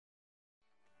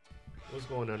What's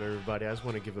going on, everybody? I just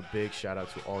want to give a big shout out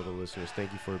to all the listeners.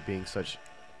 Thank you for being such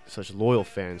loyal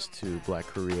fans to Black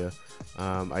Korea.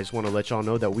 I just want to let y'all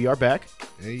know that we are back.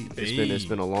 Hey. It's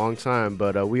been a long time,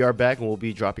 but we are back and we'll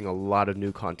be dropping a lot of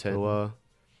new content. So,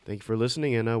 thank you for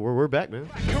listening, and we're back, man.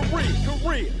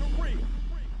 Korea.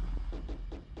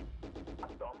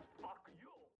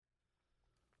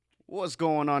 What's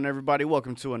going on, everybody?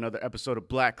 Welcome to another episode of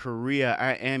Black Korea.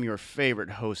 I am your favorite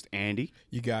host, Andy.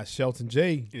 You got Shelton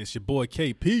J. It's your boy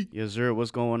KP. Yes, sir.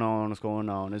 What's going on?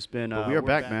 It's been we are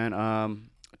back, man.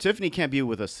 Tiffany can't be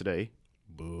with us today.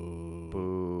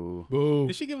 Boo. Boo.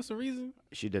 Did she give us a reason?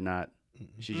 She did not.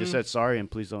 She just said sorry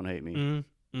and please don't hate me.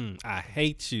 I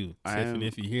hate you, Tiffany.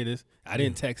 If you hear this, I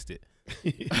didn't text it.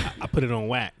 I put it on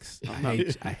wax. I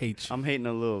hate you. I'm hating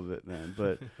a little bit, man.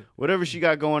 But whatever she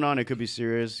got going on, it could be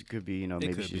serious. It could be,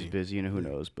 maybe she's busy. Who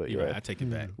knows? But You're right. I take it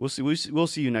back. We'll see. We'll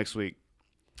see you next week.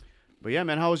 But yeah,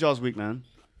 man. How was y'all's week, man?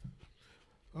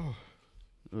 Oh,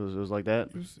 it was like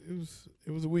that.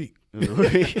 It was a week.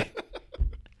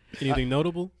 Anything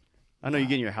notable? I know you're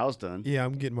getting your house done. Yeah,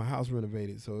 I'm getting my house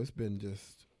renovated, so it's been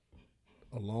just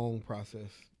a long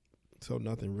process. So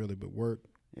nothing really but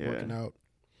working out,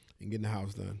 and getting the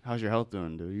house done. How's your health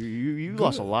doing, dude? You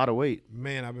lost a lot of weight.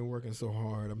 Man, I've been working so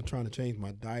hard. I've been trying to change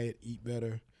my diet, eat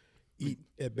better, eat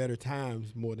at better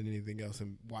times more than anything else,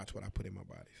 and watch what I put in my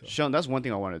body. So. Sean, that's one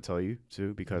thing I wanted to tell you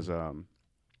too, because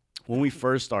when we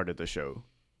first started the show,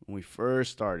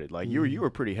 like you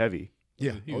were pretty heavy.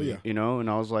 Yeah. Oh yeah.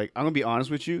 And I was like, I'm gonna be honest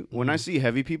with you. When I see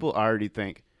heavy people, I already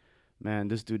think, man,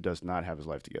 this dude does not have his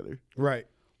life together. Right.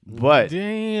 But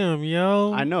damn,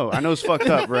 yo. I know it's fucked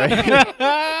up, right?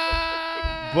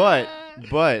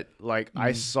 but like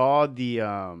I saw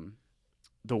the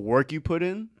work you put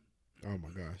in. Oh my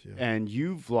gosh, yeah. And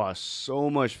you've lost so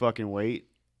much fucking weight,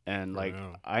 and like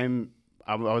I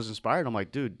was inspired. I'm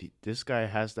like, dude, this guy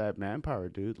has that manpower,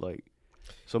 dude. Like,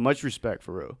 so much respect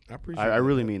for real. I appreciate. I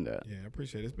really mean that. Yeah, I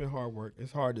appreciate it. It's been hard work.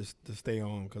 It's hard to stay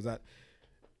on because I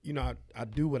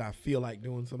do what I feel like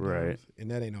doing sometimes, right.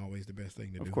 And that ain't always the best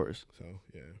thing to do. Of course. So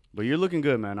yeah. But you're looking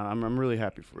good, man. I'm really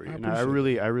happy for you. I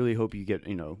really hope you get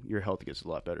your health gets a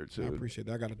lot better too. I appreciate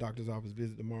that. I got a doctor's office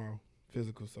visit tomorrow,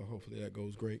 physical. So hopefully that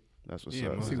goes great. That's what's yeah,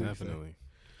 up. most definitely.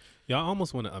 Y'all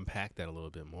almost want to unpack that a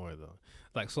little bit more though.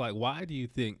 Like, why do you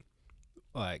think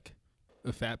like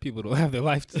fat people don't have their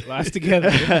lives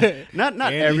together?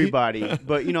 not everybody,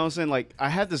 but you know what I'm saying. Like, I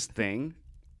had this thing.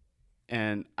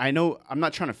 And I know I'm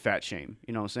not trying to fat shame,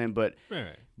 you know what I'm saying? But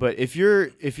right. But if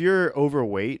you're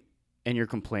overweight and you're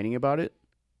complaining about it,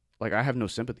 like, I have no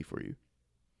sympathy for you.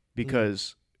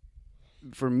 Because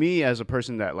for me, as a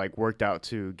person that like worked out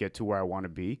to get to where I want to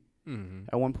be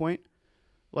at one point,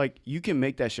 like, you can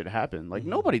make that shit happen. Like,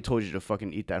 nobody told you to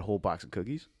fucking eat that whole box of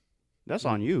cookies. That's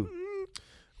on you.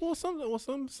 Well,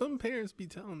 some parents be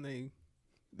telling they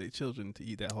children to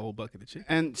eat that whole bucket of chicken.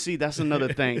 And see, that's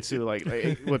another thing too. Like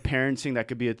with parenting, that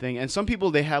could be a thing. And some people,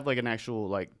 they have like an actual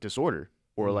like disorder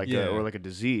or like a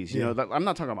disease. You know, I'm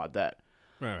not talking about that.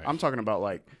 Right. I'm talking about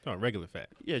like regular fat.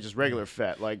 Yeah, just regular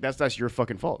fat. Like that's your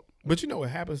fucking fault. But you know what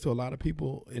happens to a lot of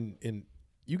people, and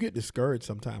you get discouraged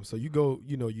sometimes. So you go,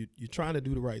 you're trying to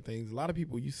do the right things. A lot of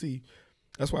people you see.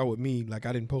 That's why with me, like,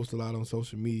 I didn't post a lot on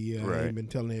social media. Right. I ain't been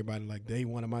telling everybody like day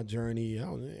one of my journey. I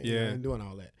ain't doing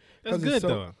all that. That's good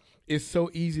though. It's so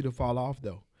easy to fall off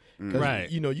though.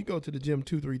 Right. You go to the gym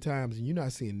 2-3 times and you're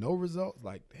not seeing no results.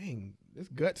 Like, dang, this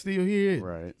gut still here.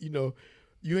 Right.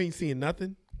 You ain't seeing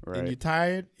nothing. Right. And you're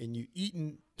tired and you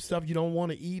eating stuff you don't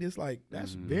want to eat. It's like,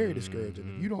 that's very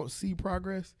discouraging. If you don't see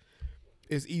progress,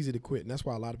 it's easy to quit. And that's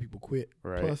why a lot of people quit.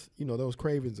 Right. Plus, those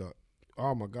cravings are,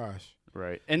 oh my gosh.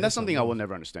 Right. And that's something I will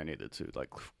never understand either too. Like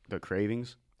the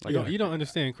cravings. Like, you don't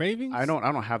understand cravings? I don't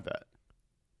have that.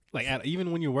 Like,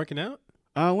 even when you're working out?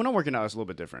 When I'm working out, it's a little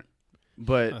bit different.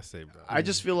 But I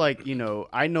just feel like,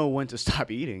 I know when to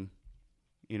stop eating.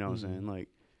 You know what I'm saying? Like,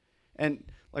 and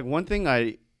like one thing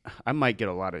I might get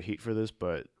a lot of heat for this,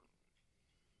 but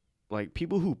like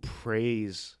people who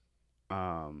praise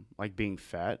like being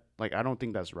fat, like, I don't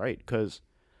think that's right. 'Cause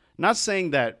not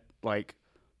saying that like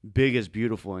big is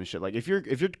beautiful and shit. Like, if you're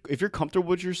comfortable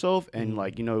with yourself and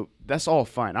like, that's all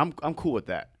fine. I'm cool with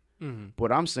that.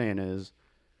 What I'm saying is,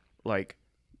 like,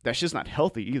 that's just not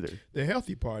healthy either. The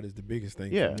healthy part is the biggest thing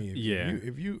for me.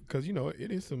 If you, because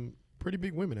it is some pretty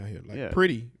big women out here, like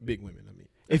pretty big women. I mean,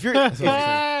 if you're,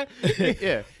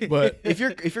 but if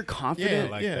you're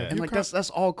confident, and like that's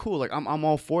all cool. Like, I'm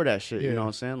all for that shit. You know what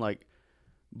I'm saying? Like,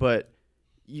 but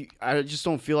I just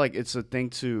don't feel like it's a thing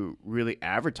to really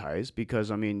advertise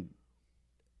because, I mean,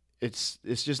 it's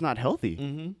just not healthy.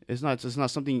 Mm-hmm. It's not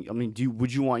something. I mean,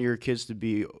 would you want your kids to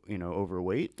be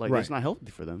overweight? Like it's not healthy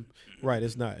for them. Right,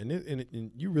 it's not,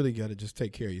 and you really got to just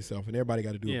take care of yourself, and everybody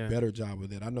got to do a better job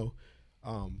with it. I know,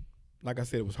 like I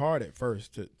said, it was hard at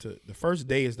first. The first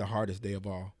day is the hardest day of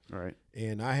all. Right.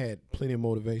 And I had plenty of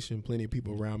motivation, plenty of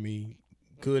people around me,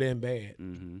 good and bad,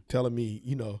 telling me,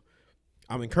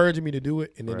 I'm encouraging me to do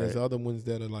it, and then there's other ones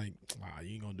that are like,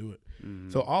 you ain't gonna do it.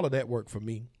 So all of that worked for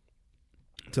me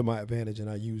to my advantage, and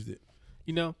I used it.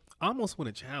 I almost want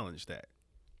to challenge that.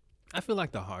 I feel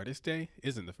like the hardest day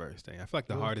isn't the first day. I feel like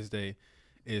the hardest day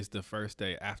is the first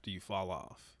day after you fall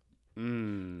off.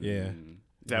 Yeah.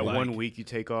 That 1 week you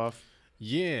take off.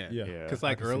 Yeah. Because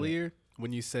earlier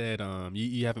when you said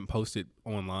you haven't posted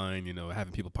online,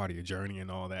 having people part of your journey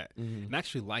and all that, and I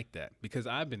actually like that because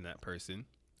I've been that person.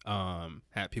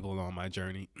 Had people along my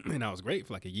journey, and I was great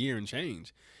for like a year and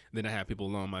change. Then I had people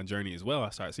along my journey as well. I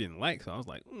started seeing the likes, so I was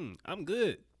like, I'm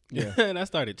good. Yeah. And I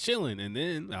started chilling, and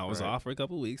then I was off for a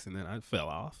couple of weeks, and then I fell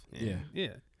off.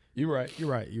 Yeah. You're right.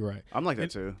 I'm like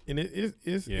that too. And it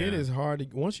is hard to,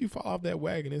 once you fall off that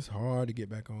wagon, it's hard to get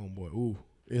back on, boy. Ooh,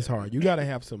 it's hard. You got to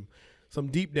have some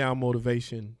deep down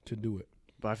motivation to do it.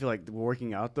 But I feel like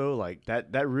working out though, like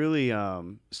that really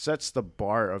sets the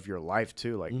bar of your life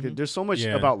too. Like there's so much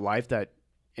about life that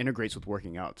integrates with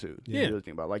working out too. Yeah. You really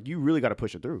think about like you really got to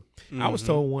push it through. I was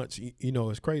told once,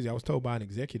 it's crazy. I was told by an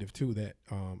executive too that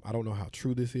I don't know how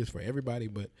true this is for everybody,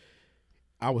 but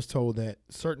I was told that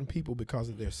certain people, because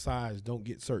of their size, don't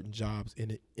get certain jobs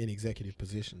in executive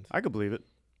positions. I could believe it.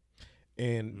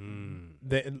 And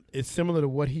that it's similar to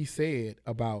what he said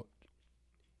about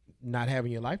not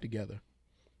having your life together.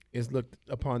 Is looked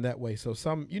upon that way. So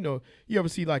some, you ever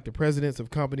see like the presidents of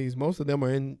companies, most of them are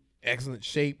in excellent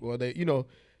shape, or they look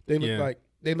like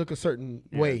they look a certain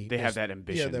way. They have that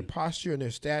ambition. Yeah, their posture and their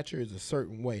stature is a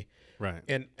certain way. Right.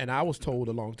 And I was told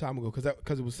a long time ago,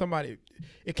 because it was somebody,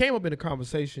 it came up in a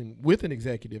conversation with an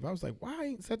executive. I was like, why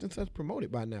ain't such and such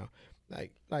promoted by now?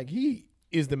 Like he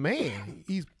is the man.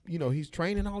 He's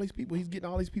training all these people. He's getting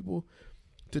all these people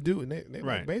to do, and they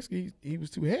like, basically he was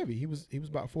too heavy. He was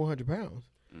about 400 pounds.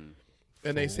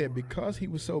 And they said because he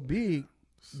was so big,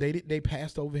 they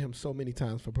passed over him so many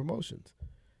times for promotions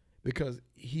because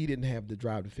he didn't have the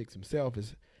drive to fix himself,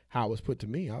 is how it was put to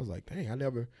me. I was like, dang, I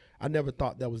never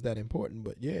thought that was that important,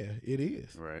 but yeah, it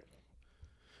is. Right.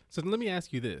 So let me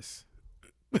ask you this.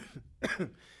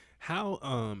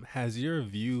 How has your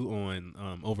view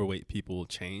on overweight people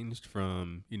changed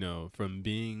from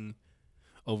being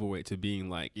overweight to being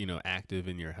like, active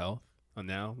in your health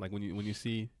now? Like when you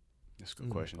see that's a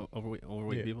good question.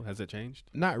 Overweight people, has that changed?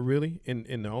 Not really, and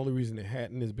the only reason it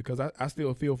hadn't is because I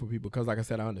still feel for people, because like I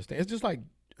said, I understand. It's just like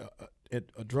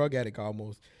a drug addict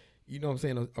almost. You know what I'm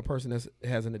saying? A person that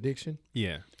has an addiction.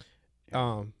 Yeah.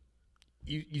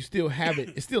 You still have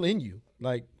it. It's still in you.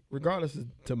 Like regardless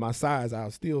to my size,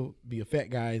 I'll still be a fat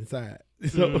guy inside.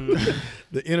 So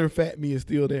the inner fat me is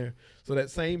still there. So that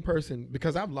same person,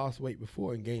 because I've lost weight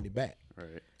before and gained it back.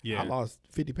 Right. Yeah. I lost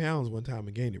 50 pounds one time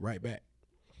and gained it right back.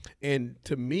 And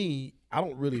to me, I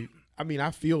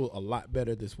feel a lot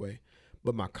better this way,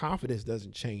 but my confidence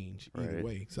doesn't change either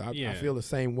way. So I feel the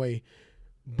same way.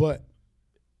 But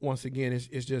once again,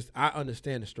 it's just, I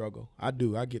understand the struggle. I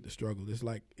do. I get the struggle. It's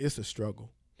like, it's a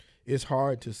struggle. It's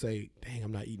hard to say, dang,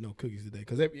 I'm not eating no cookies today.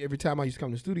 Because every time I used to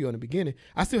come to the studio in the beginning,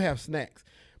 I still have snacks.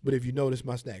 But if you notice,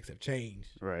 my snacks have changed.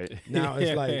 Right. Now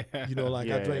it's like, I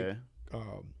drink. Yeah.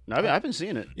 I've been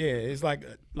seeing it. Yeah, it's like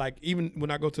even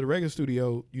when I go to the regular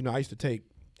studio, I used to take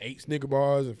 8 Snicker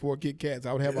bars and 4 Kit Kats.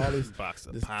 I would have all this box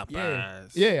of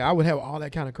Popeyes. Yeah, I would have all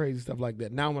that kind of crazy stuff like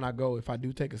that. Now when I go, if I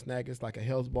do take a snack, it's like a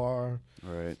health bar.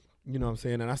 Right. You know what I'm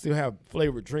saying? And I still have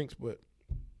flavored drinks, but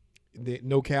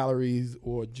no calories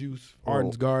or juice,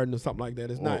 Arden's Garden or something like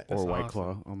that. It's not. Or White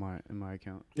Claw in my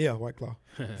account. Yeah, White Claw.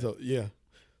 So yeah.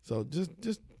 So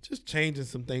just changing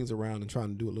some things around and trying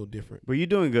to do a little different. But you're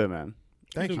doing good, man.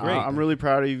 Thank you. Great. I'm really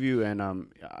proud of you, and I'm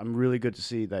really good to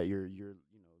see that you're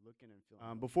looking and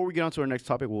feeling. Before we get on to our next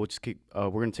topic, we're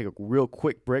gonna take a real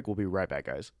quick break. We'll be right back,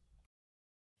 guys.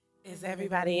 Is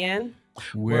everybody in?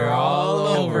 We're all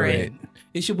over it.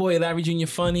 It's your boy Larry Jr.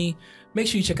 Funny. Make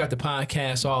sure you check out the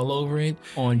podcast All Over It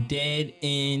on Dead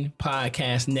End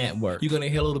Podcast Network. You're going to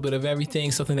hear a little bit of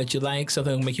everything, something that you like,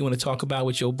 something that make you want to talk about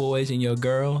with your boys and your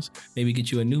girls. Maybe get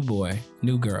you a new boy,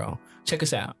 new girl. Check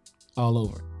us out. All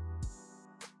Over It.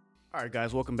 All right,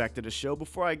 guys, welcome back to the show.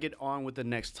 Before I get on with the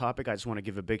next topic, I just want to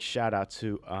give a big shout out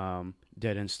to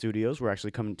Dead End Studios. We're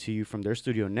actually coming to you from their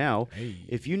studio now. Hey.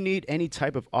 If you need any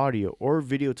type of audio or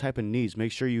video type of needs,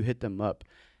 make sure you hit them up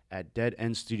at Dead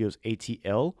End Studios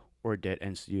ATL or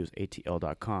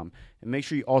deadendstudios.atl.com. And make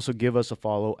sure you also give us a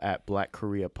follow at Black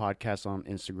Korea Podcast on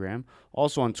Instagram.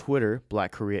 Also on Twitter,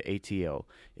 Black Korea ATL.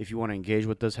 If you want to engage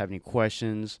with us, have any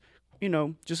questions,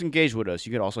 just engage with us.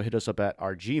 You can also hit us up at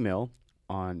our Gmail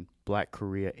on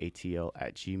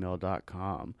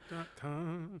blackkoreaatl@gmail.com.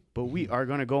 But we are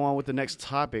going to go on with the next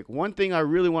topic. One thing I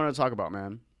really want to talk about,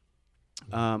 man.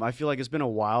 I feel like it's been a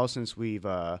while since we've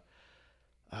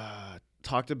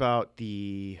talked about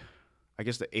the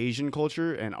Asian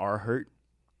culture and our hurt,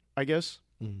 I guess.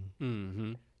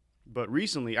 Mm-hmm. But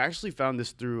recently, I actually found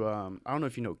this through, I don't know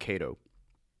if you know Kato.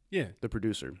 Yeah. The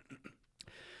producer.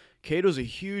 Kato's a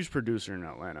huge producer in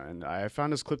Atlanta, and I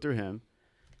found this clip through him.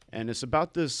 And it's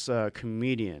about this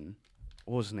comedian.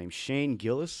 What was his name? Shane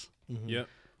Gillis. Mm-hmm. Yep.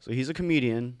 So he's a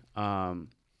comedian.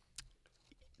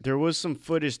 There was some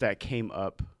footage that came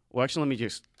up. Well, actually, let me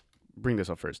just bring this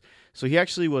up first. So he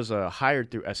actually was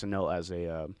hired through SNL as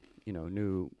a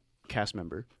new cast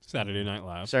member. Saturday Night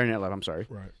Live. I'm sorry.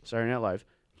 Right. Saturday Night Live.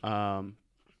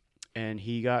 And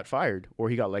he got fired, or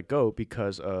he got let go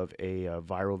because of a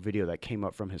viral video that came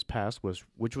up from his past,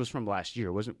 which was from last year.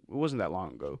 It wasn't that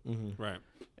long ago. Mm-hmm. Right.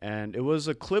 And it was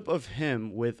a clip of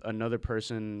him with another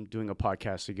person doing a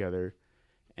podcast together,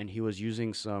 and he was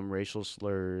using some racial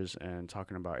slurs and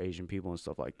talking about Asian people and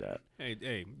stuff like that.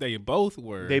 Hey, they both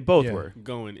were. They both were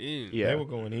going in. Yeah, they were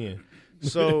going in.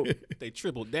 So they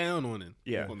tripled down on it.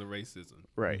 Yeah, on the racism.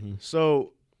 Right. Mm-hmm.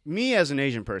 So me as an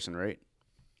Asian person, right?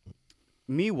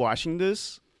 Me watching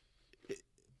this,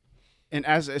 and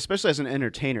especially as an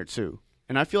entertainer too,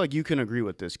 and I feel like you can agree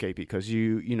with this, KP, because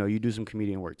you do some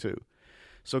comedian work too.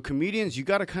 So comedians, you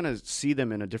got to kind of see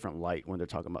them in a different light when they're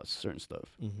talking about certain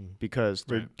stuff, because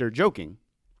they're joking,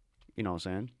 you know what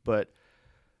I'm saying? But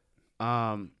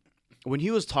when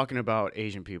he was talking about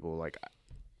Asian people, like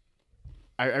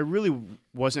I really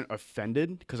wasn't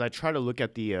offended, because I try to look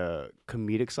at the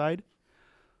comedic side.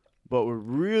 But what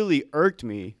really irked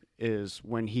me is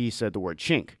when he said the word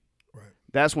chink. Right.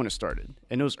 That's when it started,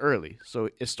 and it was early. So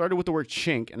it started with the word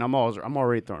chink, and I'm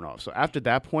already thrown off. So after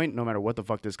that point, no matter what the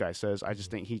fuck this guy says, I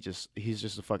just think he's just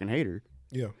a fucking hater.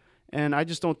 Yeah. And I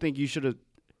just don't think you should have.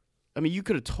 I mean, you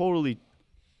could have totally,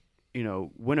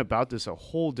 went about this a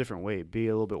whole different way. Be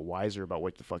a little bit wiser about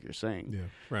what the fuck you're saying. Yeah.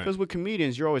 Right. Because with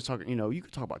comedians, you're always talking. You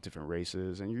could talk about different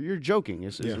races, and you're joking.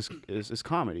 It's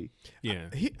comedy. Yeah.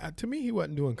 To me, he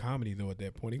wasn't doing comedy though at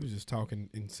that point. He was just talking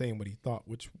and saying what he thought,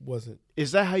 which wasn't.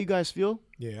 Is that how you guys feel?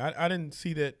 Yeah, I didn't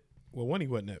see that. Well, one, he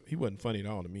wasn't funny at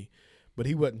all to me, but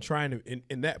he wasn't trying to.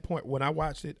 In that point, when I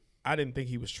watched it, I didn't think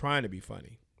he was trying to be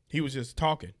funny. He was just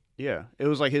talking. Yeah, it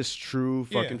was like his true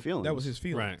fucking feelings. That was his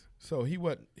feelings. Right. So he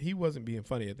wasn't being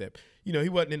funny at that. He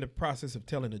wasn't in the process of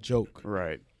telling a joke.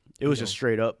 Right. It was just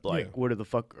straight up like, Yeah. what the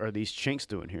fuck are these chinks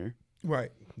doing here?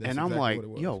 Right. That's and I'm exactly like, what it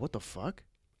was. yo, what the fuck?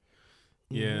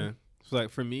 Yeah. So like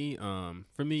for me,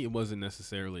 it wasn't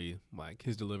necessarily like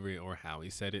his delivery or how he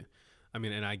said it. I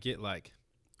mean, and I get like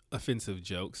offensive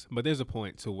jokes, but there's a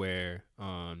point to where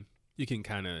you can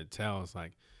kind of tell it's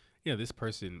like, yeah, this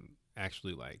person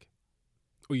actually like,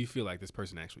 or you feel like this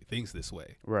person actually thinks this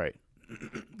way. Right.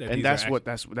 And that's what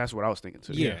I was thinking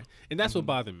too. Yeah. And that's what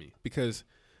bothered me, because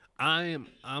I'm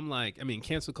like, I mean,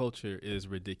 cancel culture is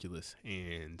ridiculous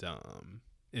and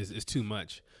is too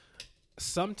much.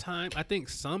 I think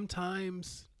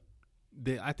sometimes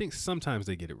they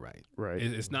get it right. Right.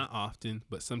 It's not often,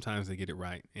 but sometimes they get it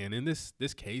right. And in this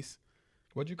case,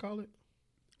 What'd you call it?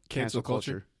 Cancel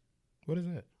culture. What is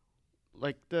that?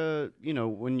 Like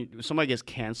when somebody gets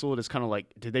canceled, it's kind of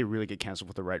like, did they really get canceled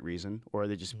for the right reason, or are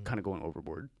they just kind of going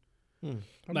overboard?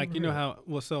 Like, how,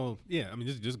 well, so yeah, I mean,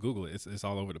 just Google it. It's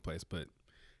all over the place, but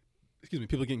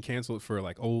people getting canceled for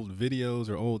like old videos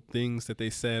or old things that they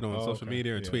said on social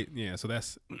media or tweet. Yeah. So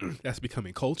that's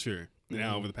becoming culture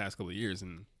now over the past couple of years,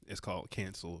 and it's called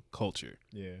cancel culture.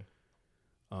 Yeah.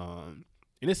 And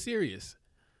it's serious.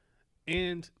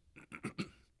 And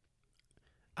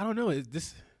I don't know,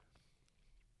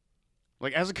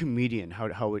 like, as a comedian, how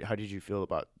did you feel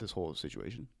about this whole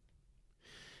situation?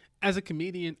 As a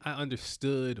comedian, I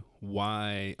understood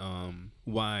why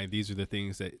these are the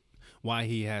things that why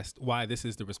this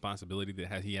is the responsibility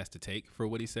that he has to take for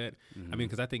what he said. I mean,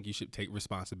 because I think you should take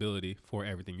responsibility for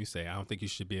everything you say. I don't think you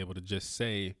should be able to just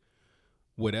say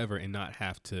whatever and not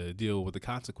have to deal with the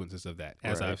consequences of that,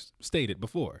 as I've stated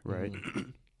before. Right.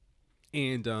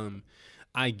 And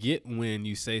I get when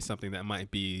you say something that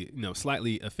might be,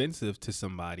 slightly offensive to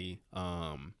somebody,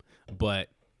 but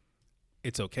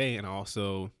it's okay. And I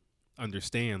also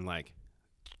understand like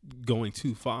going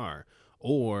too far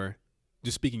or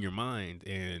just speaking your mind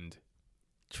and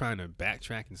trying to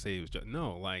backtrack and say it was just,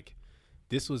 no, like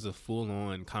this was a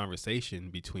full-on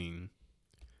conversation between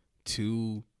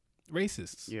two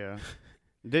racists. Yeah.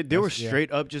 They were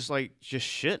straight up just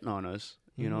shitting on us.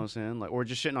 You know what I'm saying? Like, or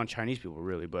just shitting on Chinese people,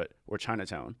 really, or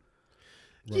Chinatown.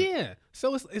 Right. Yeah.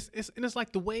 So it's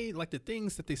like the way, like the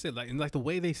things that they said, like, and like the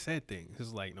way they said things.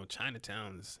 It's like,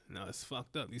 Chinatown's, it's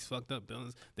fucked up. These fucked up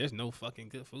buildings. There's no fucking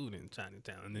good food in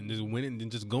Chinatown. And then just winning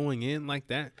and just going in like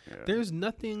that. Yeah. There was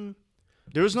nothing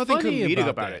comedic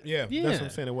about it. Yeah, that's what I'm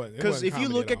saying. It wasn't. Because if you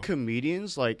look at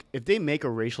comedians, like, if they make a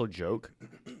racial joke,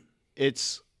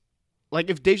 it's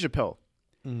like if Dave Chappelle,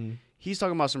 he's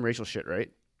talking about some racial shit,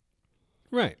 right?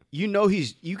 Right. You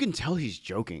can tell he's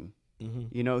joking.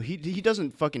 Mm-hmm. He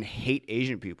doesn't fucking hate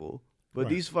Asian people, but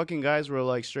these fucking guys were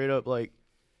like straight up like,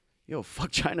 yo,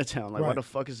 fuck Chinatown. Like, why the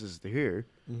fuck is this here?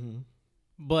 Mm-hmm.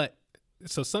 But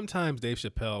so sometimes Dave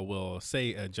Chappelle will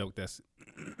say a joke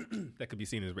that could be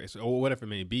seen as racist or whatever it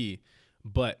may be,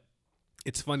 but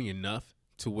it's funny enough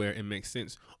to where it makes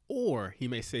sense. Or he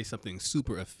may say something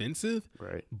super offensive,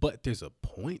 right? But there's a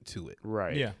point to it,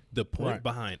 right? Yeah. The point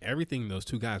behind everything those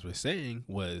two guys were saying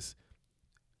was,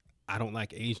 I don't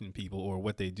like Asian people or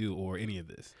what they do or any of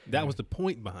this. That was the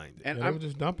point behind it. And I was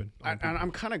just dumping. And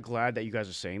I'm kind of glad that you guys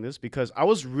are saying this because I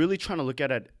was really trying to look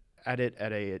at it at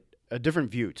a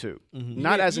different view too. Mm-hmm.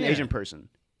 Not as an Asian person,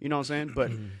 you know what I'm saying?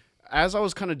 But as I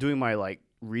was kind of doing my like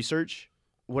research,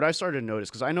 what I started to notice,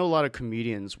 because I know a lot of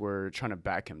comedians were trying to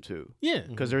back him too. Yeah.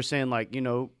 Because they're saying like,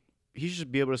 he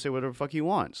should be able to say whatever the fuck he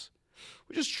wants,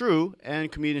 which is true. And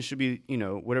comedians should be,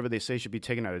 whatever they say should be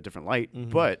taken out of a different light. Mm-hmm.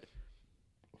 But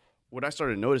what I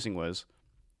started noticing was,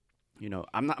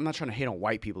 I'm not trying to hate on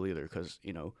white people either, because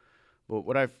but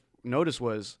what I've noticed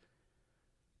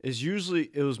is usually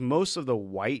it was most of the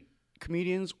white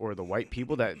comedians or the white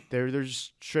people that they're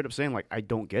just straight up saying like, I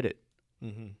don't get it,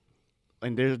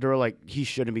 and they're like, he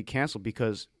shouldn't be canceled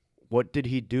because what did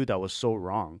he do that was so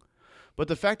wrong? But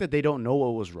the fact that they don't know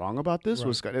what was wrong about this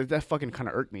was that fucking kind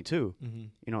of irked me too. You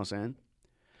know what I'm saying?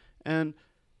 And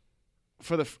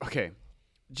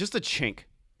just a chink.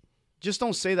 Just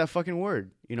don't say that fucking word.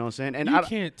 You know what I'm saying? And you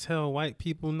can't tell white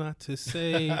people not to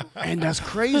say. And that's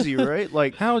crazy, right?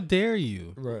 Like, how dare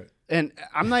you? Right. And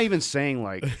I'm not even saying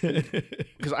like,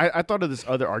 because I thought of this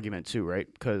other argument too, right?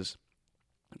 Because,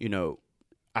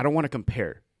 I don't want to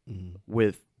compare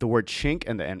with the word chink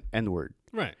and the N word.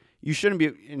 Right. You shouldn't be,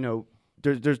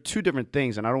 there's two different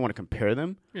things and I don't want to compare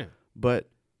them. Yeah. But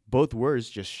both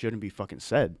words just shouldn't be fucking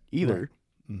said either.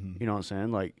 Right. Mm-hmm. You know what I'm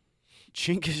saying? Like,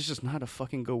 chink is just not a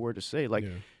fucking good word to say. Like,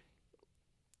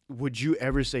 would you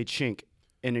ever say chink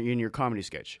in your comedy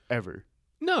sketch ever?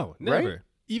 No, never. Right?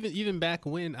 Even back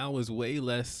when I was way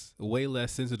less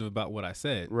sensitive about what I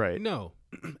said. Right. No.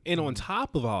 And on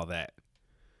top of all that,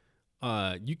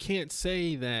 you can't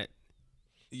say that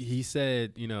he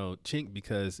said, chink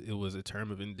because it was a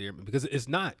term of endearment, because it's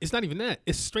not even that.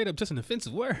 It's straight up just an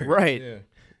offensive word. Right. Yeah.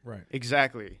 Right.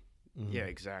 Exactly. Mm-hmm. Yeah,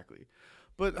 exactly.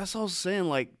 But that's all I was saying,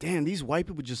 like, damn, these white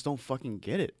people just don't fucking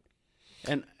get it.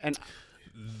 And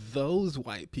those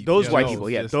white people. Those white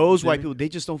people, they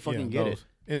just don't fucking get it.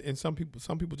 And some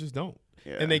people just don't.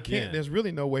 Yeah. And they can't. Yeah. There's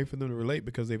really no way for them to relate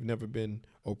because they've never been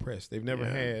oppressed. They've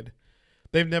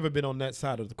never been on that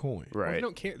side of the coin. Right.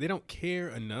 Well, they don't care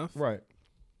enough. Right.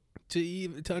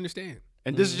 To understand.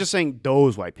 And this is just saying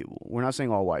those white people. We're not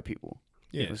saying all white people.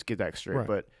 Yeah. Let's get that straight. Right.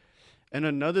 But and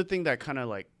another thing that kind of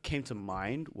like came to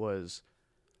mind was,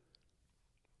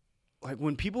 like,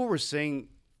 when people were saying,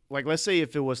 like, let's say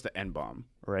if it was the N-bomb,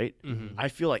 right? Mm-hmm. I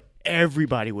feel like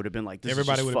everybody would have been like, this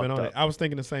everybody would have been on it. I was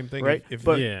thinking the same thing. Right?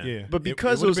 But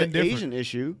because it was an different. Asian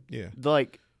issue, yeah,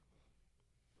 like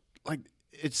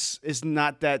it's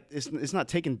not that it's not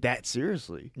taken that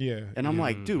seriously. Yeah. And I'm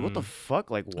like, dude, what the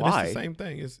fuck? Like, why? It's the same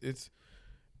thing.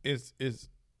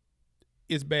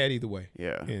 It's bad either way.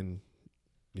 Yeah. And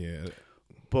yeah.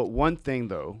 But one thing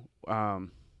though,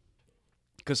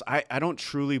 because I don't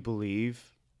truly believe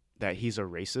that he's a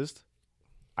racist.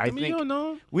 I think we don't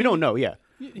know. We don't know. Yeah,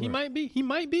 he might be. He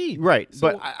might be. Right.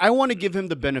 So, but I want to give him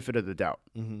the benefit of the doubt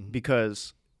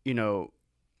because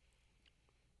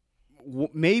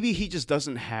maybe he just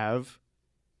doesn't have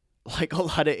like a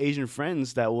lot of Asian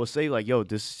friends that will say like, "Yo,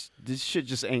 this shit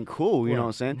just ain't cool." You know what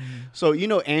I'm saying? So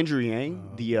Andrew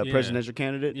Yang, the presidential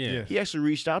candidate, he actually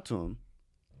reached out to him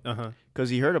because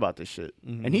he heard about this shit,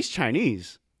 and he's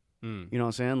Chinese. You know what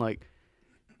I'm saying? Like,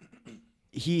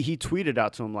 he tweeted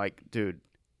out to him like, dude,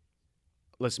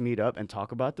 let's meet up and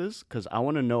talk about this because I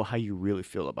want to know how you really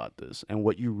feel about this and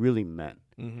what you really meant.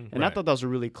 And I thought that was a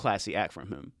really classy act from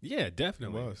him. Yeah,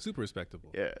 definitely. Super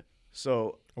respectable. Yeah.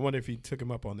 So I wonder if he took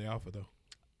him up on the offer though.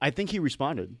 I think he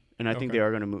responded, and I think they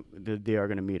are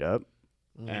gonna meet up.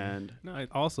 And no, I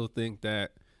also think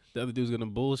that the other dude's gonna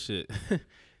bullshit.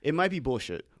 it might be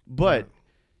bullshit, but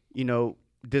you know,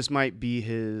 this might be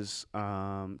his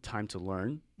time to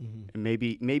learn, and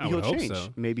maybe he'll change. So.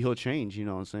 Maybe he'll change. You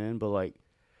know what I'm saying? But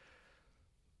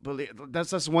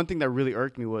that's one thing that really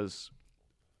irked me was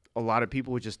a lot of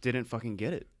people just didn't fucking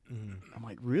get it. I'm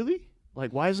like, really?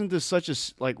 Like, why isn't this such a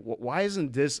why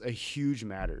isn't this a huge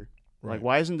matter? Right. Like,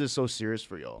 why isn't this so serious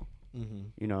for y'all?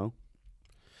 You know?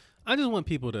 I just want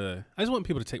people to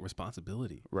take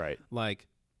responsibility. Right. Like,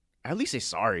 at least say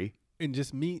sorry. And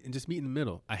just meet in the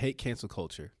middle. I hate cancel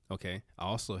culture. Okay. I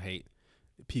also hate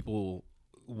people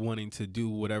wanting to do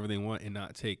whatever they want and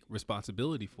not take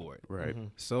responsibility for it. Right.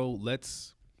 So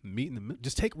let's meet in the middle.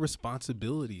 Just take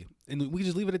responsibility, and we can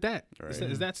just leave it at that. Right.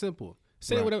 It's that simple.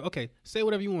 Say whatever. Okay. Say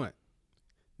whatever you want.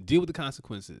 Deal with the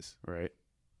consequences. Right.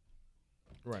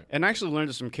 Right. And I actually learned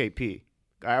this from KP.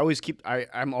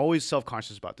 I'm always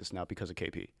self-conscious about this now because of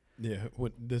KP. Yeah,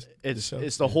 what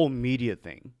It's the whole media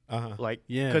thing. Like,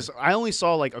 because I only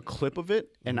saw like a clip of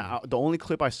it, and the only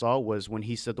clip I saw was when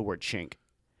he said the word chink.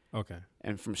 Okay.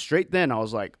 And from straight then, I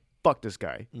was like, fuck this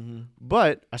guy.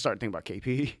 But I started thinking about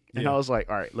KP, and I was like,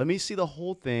 all right, let me see the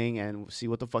whole thing and see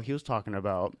what the fuck he was talking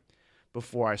about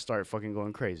before I start fucking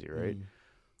going crazy, right?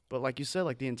 But like you said,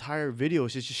 like the entire video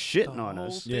is just shitting on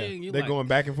us. Yeah, they're going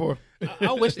back and forth.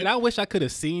 I wish I could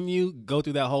have seen you go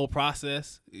through that whole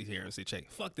process. Here and say, check.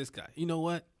 Fuck this guy. You know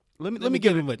what? Let me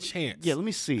give him a chance. Yeah, let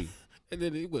me see. And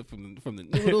then it went from the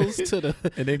noodles to the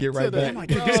and then get right back.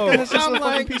 This guy is just a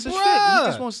fucking piece of shit. He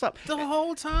just won't stop. The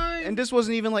whole time. And this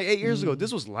wasn't even like 8 years ago.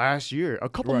 This was last year, a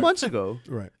couple months ago.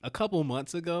 Right. A couple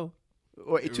months ago.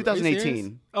 Or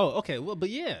 2018. Oh, okay. Well, but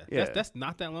yeah. That's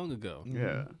not that long ago.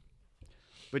 Yeah.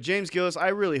 But James Gillis, I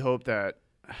really hope that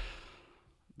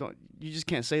you just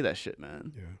can't say that shit,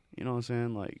 man. Yeah. You know what I'm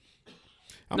saying? Like,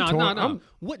 no.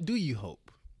 What do you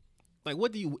hope? Like,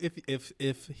 what do you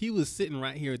if he was sitting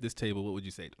right here at this table, what would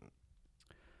you say to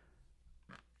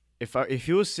him? If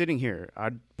he was sitting here,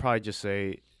 I'd probably just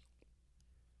say,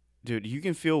 dude, you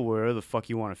can feel wherever the fuck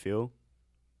you want to feel,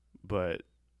 but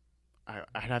I'd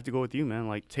have to go with you, man.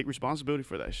 Like, take responsibility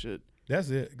for that shit. That's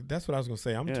it. That's what I was gonna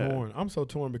say. I'm torn. I'm so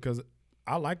torn because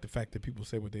I like the fact that people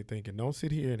say what they think and don't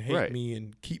sit here and hate me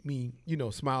and keep me,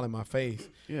 smile in my face.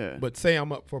 Yeah. But say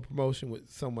I'm up for a promotion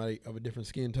with somebody of a different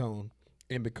skin tone,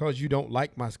 and because you don't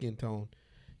like my skin tone,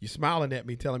 you're smiling at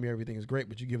me, telling me everything is great,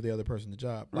 but you give the other person the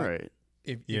job. Like, right.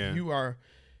 If you are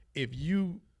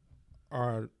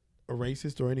a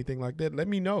racist or anything like that, let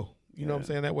me know. You know what I'm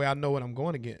saying? That way I know what I'm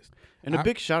going against. And a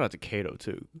big shout out to Kato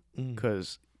too,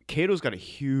 because Kato's got a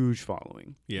huge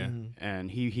following. Yeah. And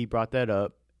he brought that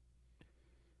up.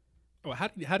 Oh, how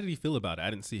did he feel about it? I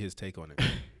didn't see his take on it.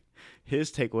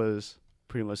 His take was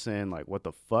pretty much saying, like, what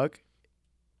the fuck?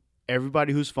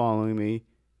 Everybody who's following me,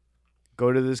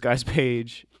 go to this guy's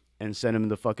page and send him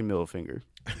the fucking middle finger.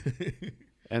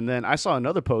 And then I saw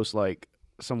another post, like,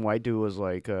 some white dude was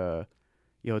like,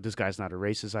 this guy's not a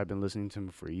racist. I've been listening to him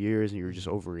for years, and you're just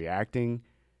overreacting.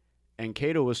 And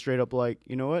Kato was straight up like,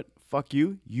 you know what? Fuck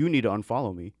you. You need to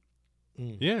unfollow me.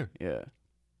 Yeah. Yeah.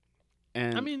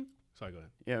 And I mean... Sorry, go ahead.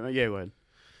 Yeah, go ahead.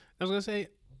 I was going to say,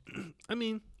 I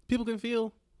mean, people can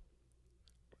feel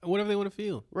whatever they want to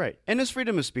feel. Right. And it's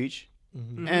freedom of speech.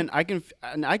 And I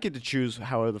get to choose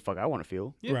however the fuck I want to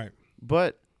feel. Yeah. Right.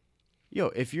 But,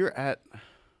 if you're at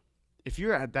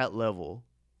that level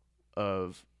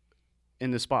of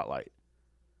in the spotlight,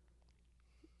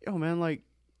 man, like,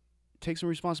 take some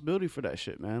responsibility for that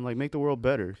shit, man. Like, make the world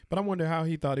better. But I wonder how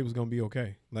he thought he was going to be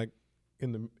okay. Like,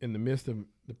 in the midst of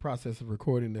the process of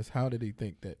recording this, how did he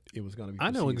think that it was going to be? I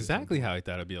know exactly how he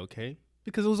thought it'd be okay,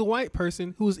 because it was a white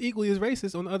person who was equally as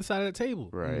racist on the other side of the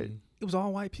table. Right. It was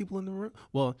all white people in the room.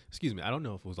 Well, excuse me, I don't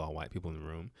know if it was all white people in the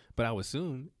room, but I would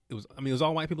assume it was. I mean, it was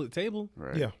all white people at the table.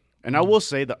 Right. Yeah. And I will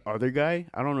say the other guy,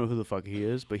 I don't know who the fuck he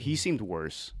is, but he seemed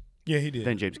worse. Yeah, he did.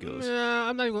 Than James Gillis. Nah,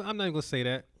 I'm not even gonna say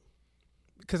that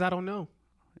because I don't know.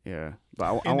 Yeah,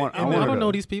 but I don't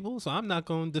know these people, so I'm not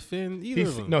going to defend either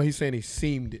of them. No, he's saying he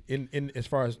seemed in as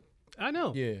far as I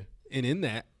know. Yeah, and in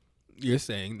that, you're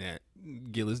saying that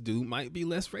Gillis dude might be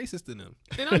less racist than him,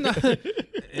 and I'm not.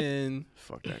 And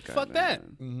fuck that guy. Fuck that.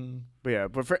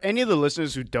 But for any of the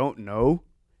listeners who don't know,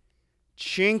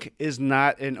 chink is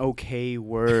not an okay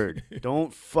word.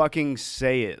 Don't fucking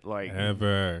say it like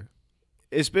ever.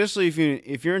 Especially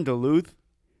if you're in Duluth.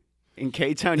 In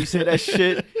K-Town, you say that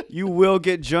shit, you will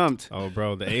get jumped. Oh,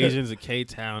 bro, the Asians of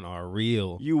K-Town are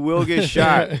real. You will get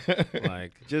shot.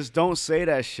 Like, just don't say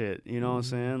that shit. You know what I'm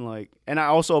saying? Like, and I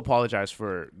also apologize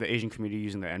for the Asian community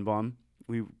using the N-bomb.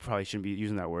 We probably shouldn't be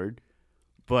using that word,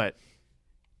 but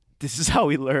this is how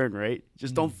we learn, right?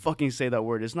 Just don't fucking say that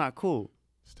word. It's not cool.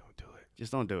 Just don't do it.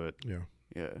 Just don't do it.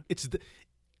 Yeah.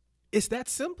 It's that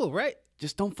simple, right?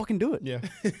 Just don't fucking do it. Yeah.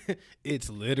 It's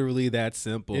literally that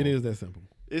simple. It is that simple.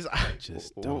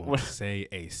 Just don't say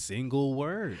a single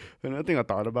word. Another thing I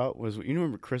thought about was, you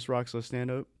remember Chris Rock's stand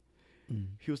up?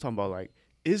 He was talking about, like,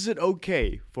 is it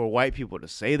okay for white people to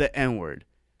say the N-word?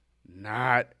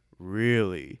 Not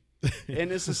really.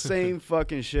 And it's the same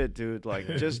fucking shit, dude. Like,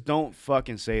 just don't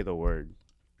fucking say the word.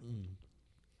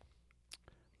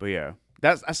 But yeah,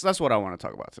 that's what I want to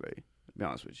talk about today, to be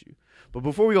honest with you. But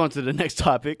before we go on to the next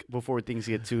topic, before things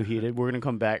get too heated, we're going to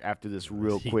come back after this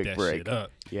real quick break.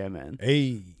 Yeah, man.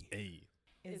 Hey.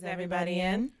 Is everybody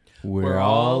in? We're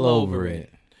all over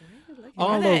it.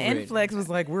 All over that inflex was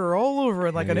like, we're all over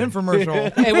it, like an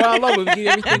infomercial. Hey, we're all over it. We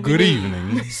get everything. Good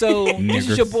evening. So this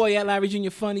is your boy at Larry Jr.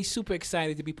 Funny. Super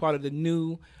excited to be part of the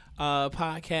new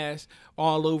podcast,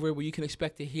 All Over It, where you can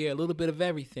expect to hear a little bit of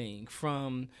everything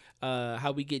from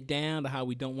how we get down to how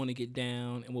we don't want to get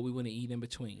down and what we want to eat in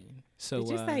between. So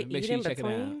did you say make eat sure in you check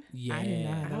between? it out. Yeah. I didn't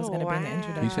know that was going to be in the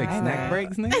introduction. You take snack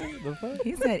breaks, nigga? The fuck?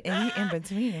 He said eat in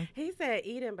between. He said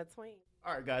eat in between.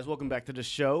 All right, guys, welcome back to the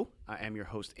show. I am your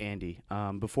host, Andy.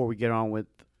 Before we get on with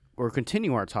or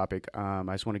continue our topic, I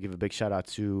just want to give a big shout out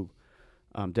to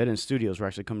Dead End Studios. We're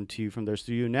actually coming to you from their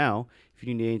studio now. If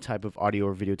you need any type of audio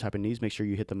or video type of needs, make sure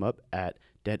you hit them up at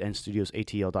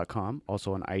deadendstudiosatl.com.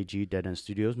 Also on IG, Dead End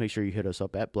Studios. Make sure you hit us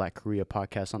up at Black Korea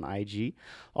Podcast on IG.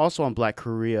 Also on Black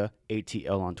Korea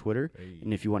ATL on Twitter. Hey.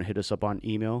 And if you want to hit us up on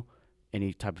email,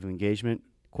 any type of engagement,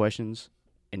 questions,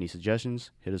 any suggestions,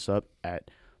 hit us up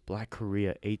at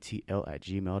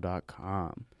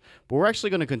blackkoreaatl@gmail.com. But we're actually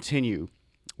going to continue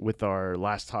with our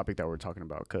last topic that we're talking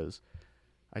about, because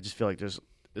I just feel like there's a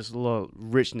little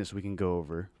richness we can go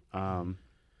over. But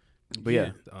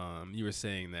yeah. You were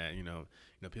saying that you know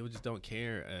people just don't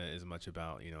care as much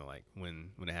about like when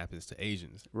it happens to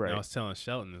Asians. Right. And I was telling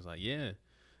Shelton, it was like, yeah,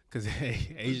 because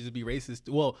Asians be racist.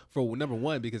 Well, for number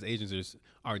one, because Asians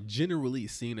are generally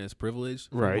seen as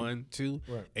privileged. For right. One, two,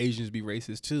 right. Asians be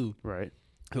racist too. Right.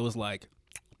 It was like,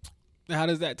 how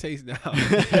does that taste now?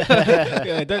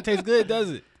 Yeah, it doesn't taste good, does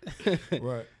it?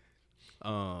 Right.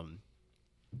 And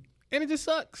it just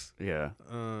sucks. Yeah.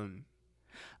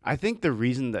 I think the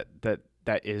reason that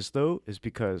is, though, is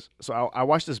because I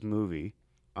watched this movie.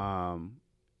 I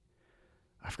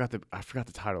forgot the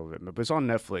title of it, but it's on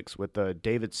Netflix with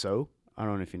David So. I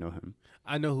don't know if you know him.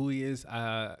 I know who he is.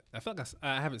 I feel like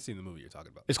I haven't seen the movie you're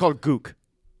talking about. It's called Gook.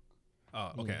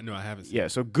 Oh, okay. No, I haven't seen it. Yeah,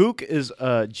 so Gook is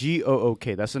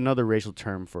Gook. That's another racial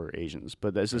term for Asians.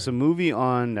 But this is a movie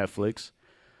on Netflix,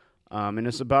 and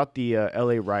it's about the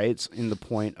LA riots in the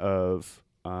point of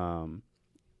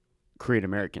Korean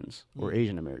Americans or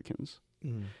Asian Americans.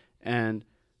 And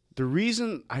the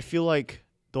reason I feel like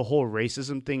the whole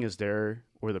racism thing is there,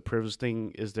 or the privilege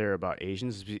thing is there about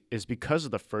Asians, is because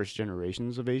of the first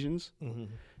generations of Asians.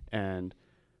 And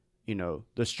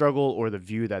the struggle or the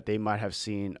view that they might have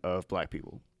seen of black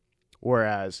people.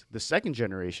 Whereas the second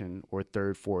generation or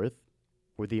third, fourth,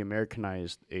 or the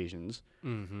Americanized Asians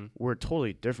were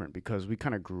totally different, because we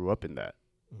kind of grew up in that.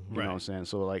 You know what I'm saying?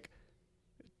 So, like,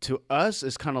 to us,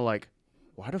 it's kind of like,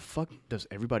 why the fuck does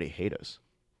everybody hate us?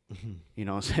 You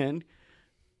know what I'm saying?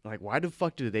 Like, why the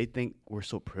fuck do they think we're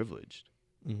so privileged?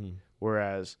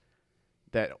 Whereas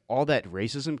that all that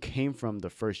racism came from the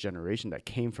first generation that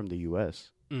came from the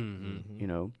U.S.,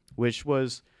 which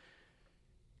was,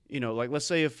 like, let's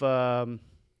say if,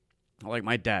 like,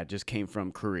 my dad just came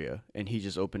from Korea and he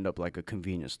just opened up, like, a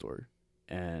convenience store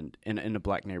and in a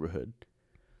black neighborhood.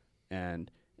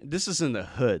 And this is in the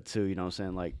hood, too, you know what I'm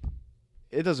saying? Like,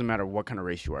 it doesn't matter what kind of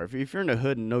race you are. If you're in the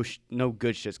hood, no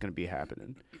good shit's going to be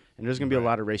happening. And there's going to be a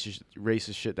lot of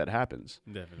racist shit that happens.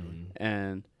 Definitely.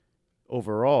 And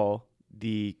overall,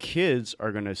 the kids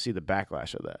are going to see the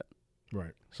backlash of that.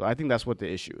 Right. So I think that's what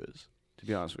the issue is, to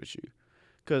be honest with you.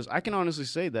 Because I can honestly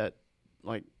say that,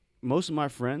 like, most of my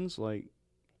friends, like,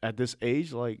 at this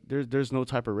age, like, there's no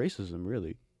type of racism,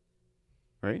 really.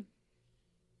 Right?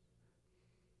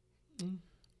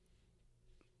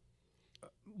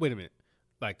 Wait a minute.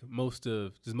 Like, most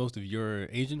of your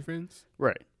Asian friends?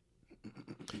 Right.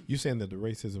 You saying that the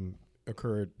racism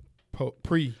occurred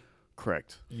pre?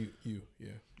 Correct.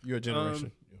 Your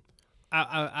generation.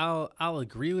 I'll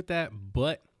agree with that,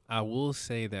 but I will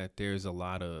say that there's a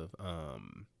lot of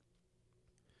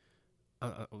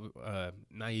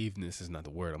naiveness is not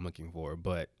the word I'm looking for,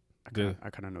 but I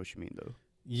kind of know what you mean, though.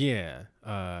 Yeah.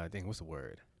 Dang, what's the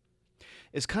word?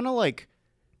 It's kind of like,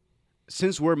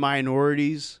 since we're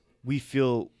minorities, we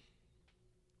feel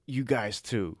you guys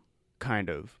too, kind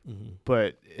of.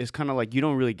 But it's kind of like you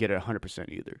don't really get it 100%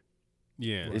 either.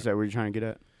 Yeah. Is that where you're trying to get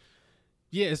at?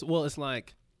 Yeah. It's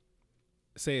like,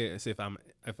 say if I'm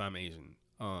Asian,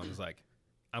 it's like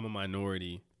I'm a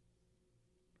minority.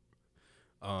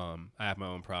 I have my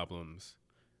own problems.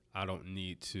 I don't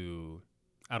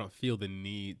feel the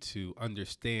need to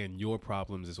understand your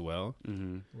problems as well,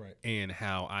 right? And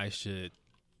how I should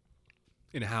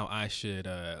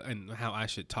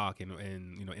talk and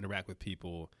interact with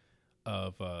people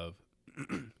of so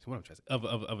what I'm trying to say,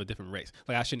 of a different race.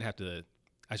 Like I shouldn't have to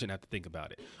think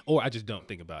about it, or I just don't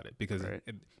think about it because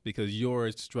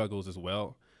your struggles as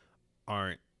well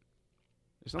aren't.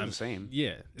 It's not the same.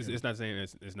 Yeah, it's not saying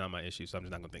it's not my issue, so I'm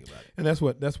just not gonna think about it. And that's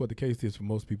what the case is for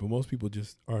most people. Most people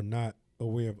just are not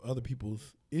aware of other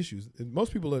people's issues. And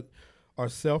most people are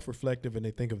self-reflective and they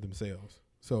think of themselves.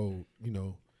 So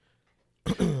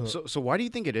So why do you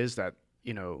think it is that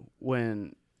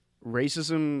when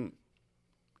racism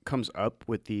comes up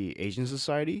with the Asian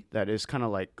society, that is kind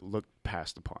of like looked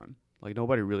past upon? Like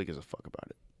nobody really gives a fuck about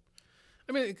it.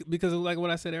 I mean, because of like what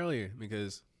I said earlier,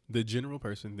 because the general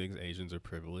person thinks Asians are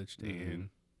privileged, and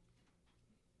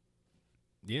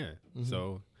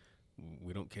so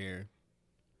we don't care.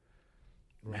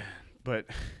 Right. But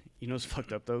it's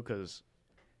fucked up though, because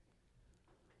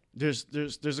there's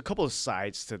a couple of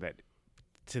sides to that,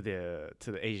 to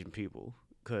the Asian people,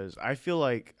 because I feel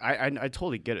like I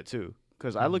totally get it too,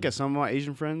 because I look at some of my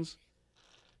Asian friends,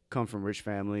 come from rich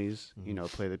families,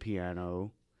 play the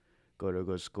piano, go to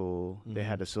good school, they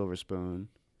had a silver spoon.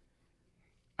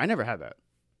 I never had that.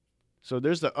 So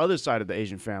there's the other side of the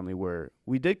Asian family where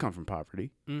we did come from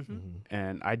poverty,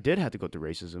 and I did have to go through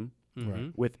racism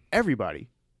with everybody.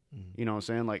 You know what I'm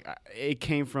saying? Like it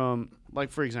came from,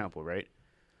 like, for example, right?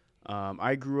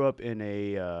 I grew up in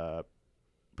a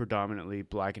predominantly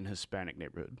Black and Hispanic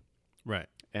neighborhood, right?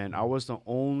 And I was the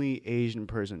only Asian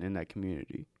person in that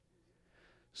community.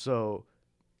 So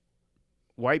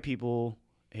white people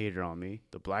hated on me,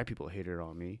 the Black people hated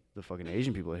on me, the fucking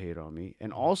Asian people hated on me,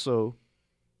 and also,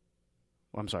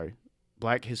 I'm sorry,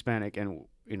 Black, Hispanic, and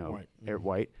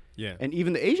white. Yeah. And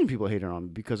even the Asian people hated on me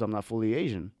because I'm not fully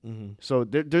Asian. So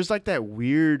there's like that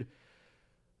weird,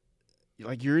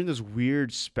 like you're in this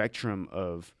weird spectrum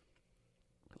of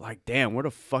like, damn, where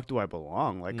the fuck do I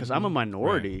belong? Like, because I'm a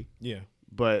minority. Right. Yeah.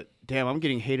 But damn, I'm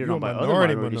getting hated on by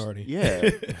minority, other minorities.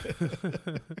 Minority.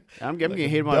 Yeah. I'm getting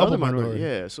hated by other minorities.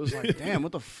 Yeah. So it's like, damn,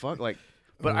 what the fuck? Like,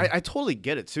 but I totally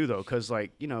get it too, though, because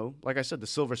like, like I said, the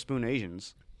silver spoon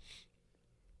Asians.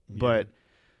 Yeah. But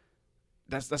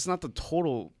that's not the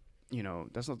total,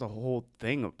 that's not the whole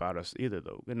thing about us either,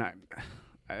 though. And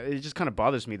it just kind of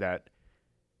bothers me that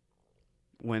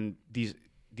when these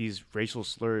racial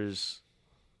slurs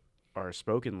are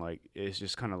spoken, like it's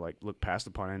just kind of like looked past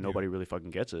upon and nobody really fucking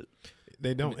gets it.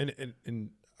 They don't.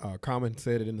 And Common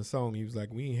said it in the song. He was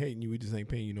like, "We ain't hating you, we just ain't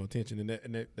paying you no attention."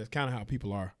 And that's kind of how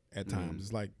people are at times.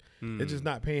 It's like they're just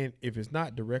not paying. If it's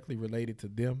not directly related to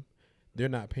them, they're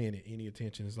not paying it any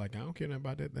attention. It's like, I don't care nothing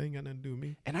about that. They ain't got nothing to do with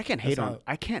me. And I can't hate on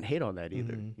that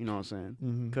either. You know what I'm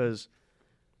saying? Because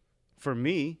for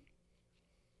me,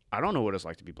 I don't know what it's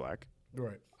like to be Black.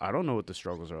 Right. I don't know what the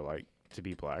struggles are like to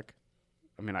be Black.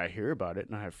 I mean, I hear about it,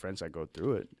 and I have friends that go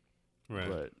through it. Right.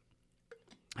 But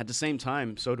at the same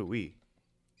time, so do we.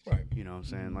 Right. You know what I'm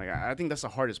saying? Like, I think that's the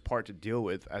hardest part to deal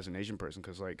with as an Asian person,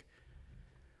 because, like,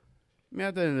 I mean,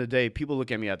 at the end of the day, people look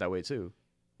at me that way, too.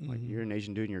 Like, you're an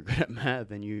Asian dude and you're good at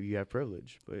math and you have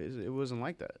privilege. But it wasn't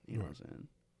like that. You know what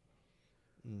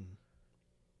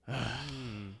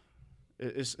I'm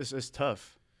saying? It's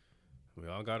tough. We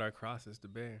all got our crosses to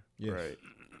bear. Yes. Right.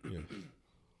 Yeah.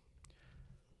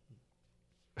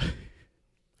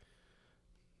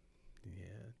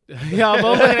 Yeah,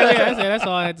 but that's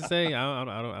all I had to say. I don't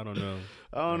know.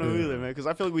 I don't know either, man, because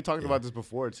I feel like we talked about this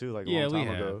before, too, like a long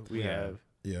time ago. We have.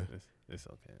 Yeah. It's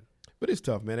okay. But it's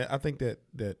tough, man. I think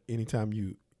that anytime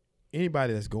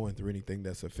anybody that's going through anything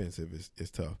that's offensive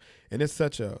is tough. And it's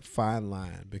such a fine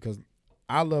line, because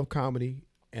I love comedy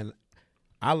and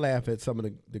I laugh at some of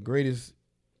the greatest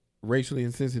racially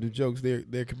insensitive jokes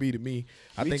there could be to me.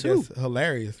 I think too. that's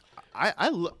hilarious.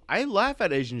 I laugh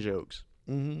at Asian jokes.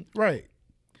 Right.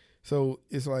 So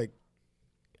it's like,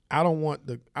 I don't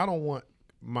want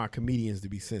my comedians to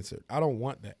be censored. I don't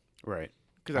want that. Right.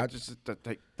 Because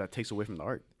that takes away from the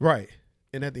art. Right.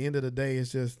 And at the end of the day,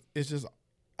 it's just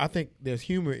I think there's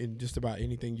humor in just about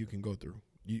anything you can go through.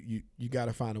 You got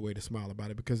to find a way to smile about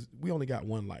it, because we only got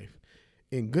one life.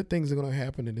 And good things are going to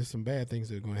happen, and there's some bad things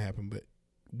that are going to happen, but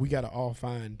we got to all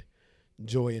find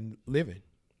joy in living,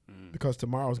 because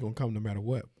tomorrow's going to come no matter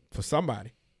what for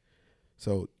somebody.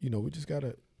 So, we just got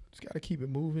to keep it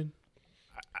moving,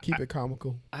 keep it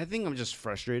comical. I think I'm just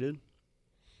frustrated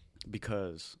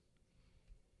because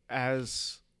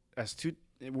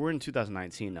we're in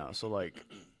 2019 now, so like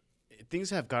things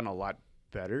have gotten a lot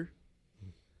better.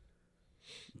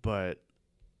 But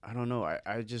I don't know.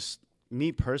 I just,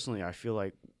 me personally, I feel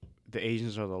like the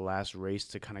Asians are the last race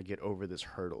to kind of get over this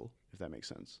hurdle, if that makes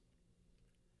sense.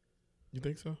 You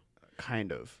think so?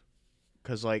 Kind of.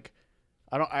 Because, like,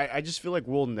 I just feel like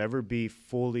we'll never be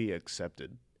fully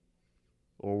accepted.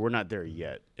 Or we're not there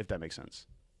yet, if that makes sense.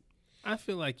 I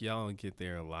feel like y'all get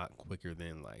there a lot quicker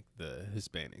than, like, the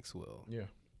Hispanics will. Yeah.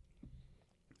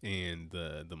 And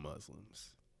the Muslims.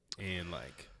 And,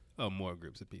 like, more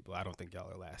groups of people. I don't think y'all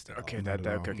are lasting. Okay,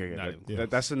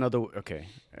 that's another. Okay,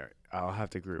 all right. I'll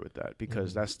have to agree with that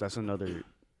because that's another. Man,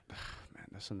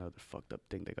 that's another fucked up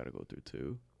thing they got to go through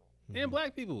too. And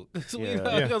black people, because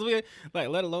Yeah. we like,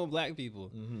 let alone black people.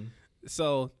 Mm-hmm.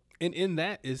 So, and in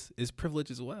that is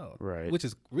privilege as well, right? Which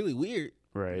is really weird,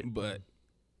 right? But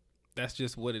that's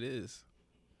just what it is.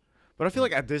 But I feel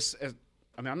like I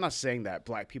mean, I'm not saying that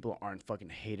black people aren't fucking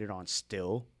hated on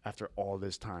still after all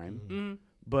this time. Mm-hmm.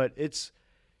 But it's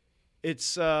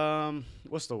what's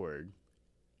the word?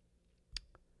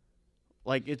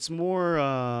 Like it's more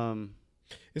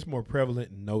prevalent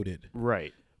and noted.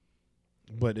 Right.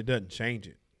 But it doesn't change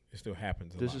it. It still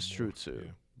happens. This is true too.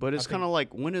 Yeah. But it's kind of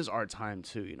like, when is our time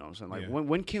too, you know what I'm saying? Like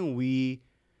when can we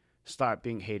stop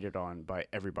being hated on by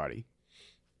everybody?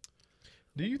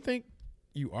 Do you think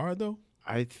you are though?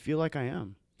 I feel like I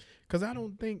am. Cuz I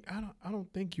don't think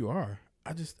you are.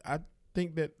 I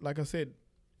think that, like I said,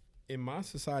 in my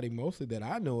society, mostly that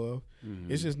I know of,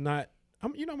 it's just not.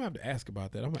 I'm gonna have to ask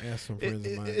about that. I'm gonna ask some friends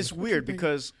of mine. It's weird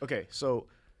because so,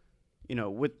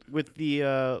 with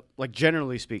the like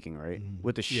generally speaking, right,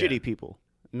 with the shitty people,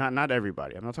 not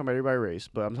everybody. I'm not talking about everybody race,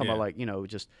 but I'm talking about like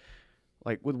just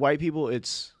like with white people,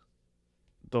 it's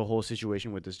the whole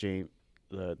situation with this the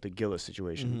Gillis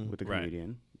situation with the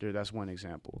comedian. Dude, that's one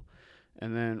example,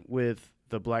 and then with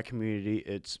the black community,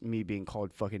 it's me being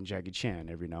called fucking Jackie Chan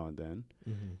every now and then.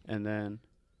 And then,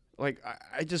 like,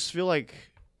 I just feel like,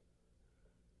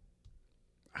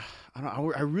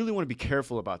 I really want to be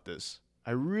careful about this.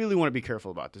 I really want to be careful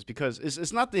about this because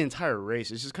it's not the entire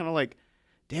race. It's just kind of like,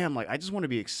 damn, like, I just want to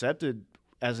be accepted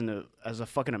as a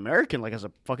fucking American, like, as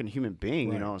a fucking human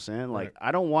being, you know what I'm saying? Like,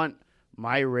 I don't want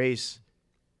my race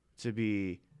to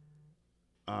be,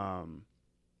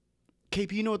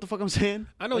 KP, you know what the fuck I'm saying?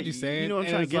 I know what you're saying. You know what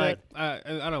I'm trying to get at?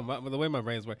 I don't know. The way my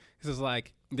brain's work, it's just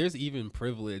like there's even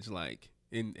privilege, like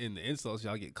in the insults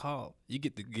y'all get called. You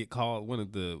get to get called one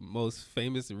of the most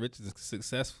famous and richest and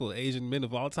successful Asian men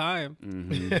of all time.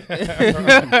 And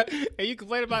you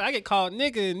complain about, I get called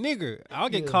nigga and nigger. I'll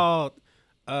get called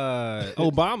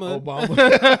Obama.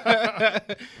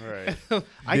 Right.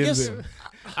 I guess.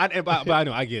 But I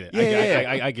know, I get it.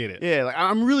 Yeah, I get it. Yeah, like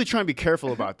I'm really trying to be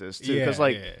careful about this too, because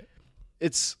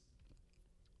it's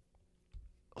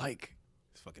like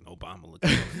it's fucking Obama looking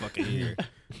fucking here.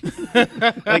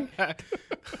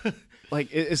 like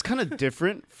it's kind of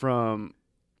different from.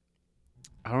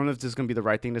 I don't know if this is gonna be the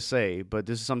right thing to say, but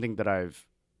this is something that I've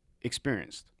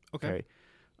experienced. Okay.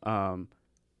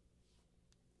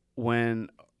 When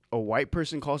a white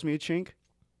person calls me a chink,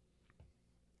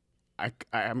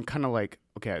 I'm kind of like,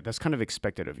 okay, that's kind of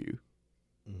expected of you.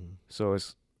 So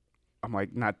I'm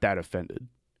like not that offended.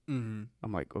 I'm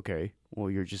like, okay,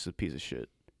 well, you're just a piece of shit.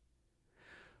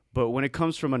 But when it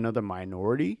comes from another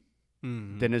minority,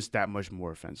 then it's that much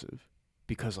more offensive.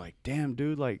 Because, like, damn,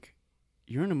 dude, like,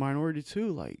 you're in a minority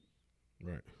too. Like,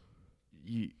 right.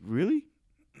 You really?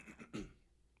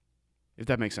 If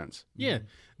that makes sense. Yeah,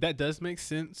 that does make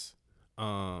sense.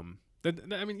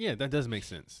 That does make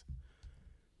sense.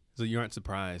 So you aren't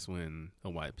surprised when a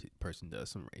white person does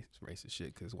some racist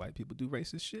shit, because white people do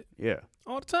racist shit. Yeah.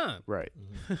 All the time. Right.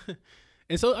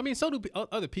 And so, I mean, so do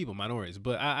other people, minorities.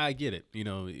 But I get it.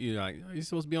 You're like, you're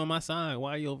supposed to be on my side.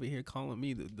 Why are you over here calling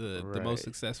me the most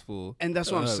successful? And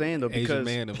that's what I'm saying, though, because Asian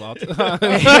man of all time.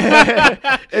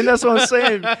 And that's what I'm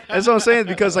saying. That's what I'm saying,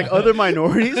 because like other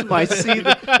minorities might see.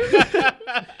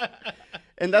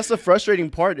 And that's the frustrating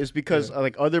part, is because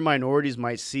like other minorities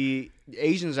might see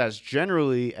Asians as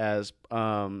generally as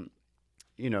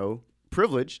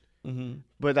privileged.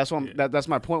 But that's what that's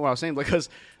my point. What I was saying, because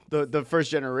the first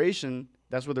generation,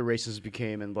 that's where the racists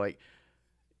became, and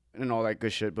all that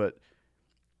good shit. But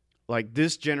like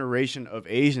this generation of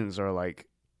Asians are like,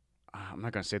 I'm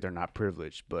not gonna say they're not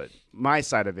privileged, but my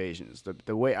side of Asians,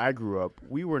 the way I grew up,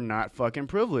 we were not fucking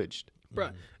privileged.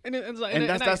 Bro, and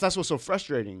that's what's so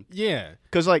frustrating. Yeah,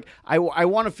 because like I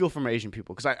want to feel for my Asian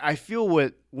people, because I feel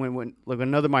when like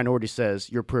another minority says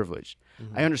you're privileged.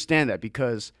 I understand that,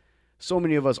 because so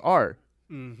many of us are.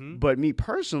 But me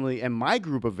personally and my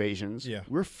group of Asians,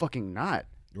 we're fucking not.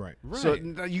 Right. So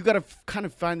you got to kind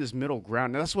of find this middle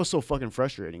ground. And that's what's so fucking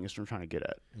frustrating is what I'm trying to get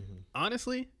at.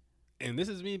 Honestly, and this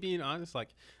is me being honest, like,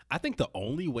 I think the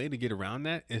only way to get around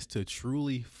that is to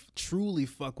truly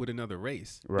fuck with another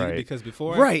race. Right. Because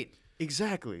before. Right.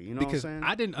 Exactly. You know because what I'm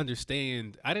saying?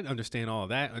 I didn't understand all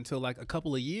that until like a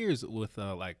couple of years with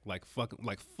like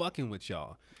fucking with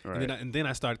y'all. Right. And then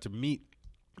I started to meet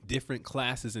different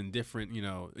classes and different,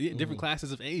 different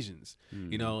classes of Asians.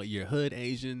 You know, your hood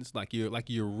Asians, like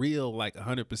your real like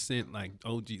 100% like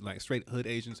OG like straight hood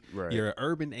Asians. Right. Your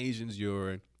urban Asians,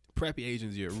 your preppy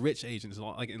Asians, your rich Asians,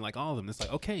 like all of them. It's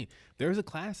like, okay, there's a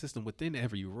class system within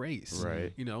every race.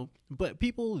 Right. You know, but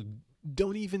people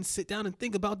don't even sit down and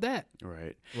think about that.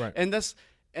 Right. Right. And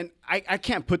I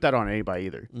can't put that on anybody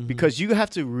either because you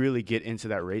have to really get into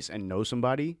that race and know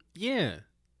somebody. Yeah.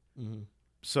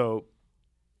 So,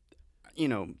 you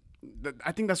know,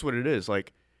 I think that's what it is.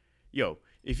 Like, yo,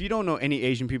 if you don't know any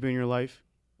Asian people in your life,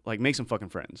 like, make some fucking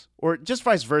friends. Or just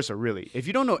vice versa, really. If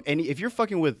you don't know if you're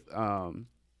fucking with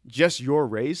just your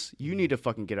race, you need to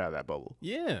fucking get out of that bubble.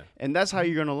 Yeah. And that's how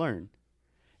you're going to learn.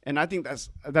 And I think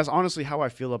that's honestly how I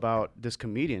feel about this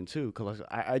comedian, too. Because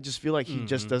I just feel like he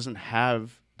just doesn't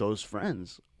have those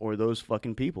friends or those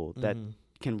fucking people that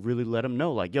can really let him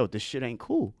know, like, yo, this shit ain't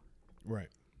cool. Right.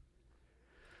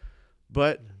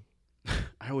 But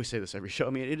I always say this every show. I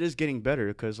mean, it is getting better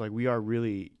because, like, we are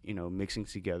really, mixing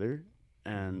together.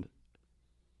 And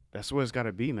that's what it's got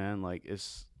to be, man. Like,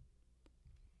 it's...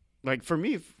 Like, for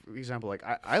me, for example, like,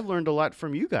 I learned a lot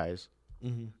from you guys. You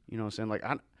know what I'm saying? Like,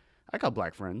 I got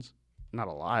black friends. Not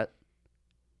a lot.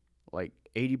 Like,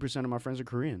 80% of my friends are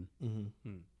Korean.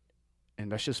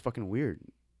 And that's just fucking weird.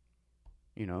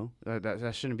 You know?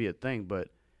 That shouldn't be a thing, but...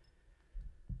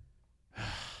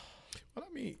 Well,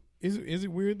 I mean, is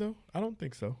it weird, though? I don't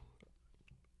think so.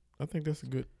 I think that's a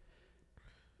good...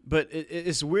 But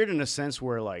it's weird in a sense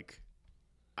where, like,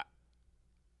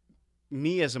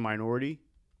 me as a minority,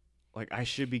 like, I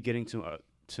should be getting to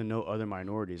know other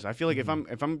minorities. I feel like if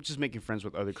I'm just making friends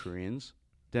with other Koreans,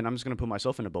 then I'm just gonna put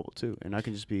myself in a bubble too, and I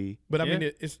can just be. But I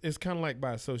mean, it's kind of like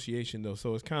by association though,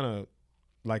 so it's kind of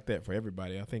like that for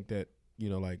everybody. I think that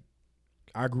like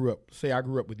I grew up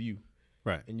with you,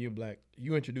 right, and you're black.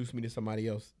 You introduced me to somebody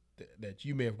else that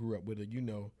you may have grew up with, or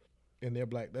and they're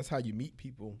black. That's how you meet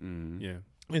people. Yeah.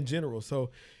 In general, so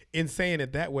in saying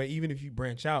it that way, even if you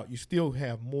branch out, you still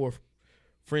have more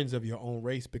friends of your own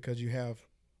race because you have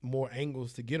more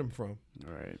angles to get them from.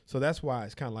 Right. So that's why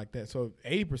it's kind of like that. So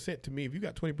 80% to me, if you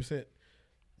got 20%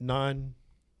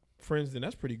 non-friends, then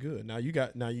that's pretty good. Now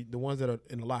the ones that are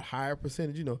in a lot higher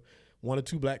percentage, 1 or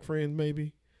 2 black friends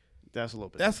maybe. That's a little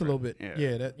bit. That's different. a little bit.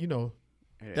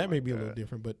 Yeah. That may be a little that.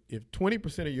 different. But if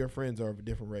 20% of your friends are of a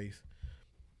different race,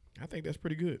 I think that's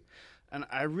pretty good. And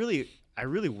I really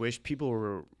wish people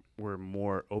were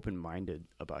more open-minded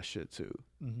about shit too.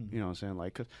 You know what I'm saying?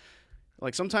 Like, 'cause,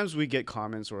 like, sometimes we get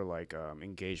comments or like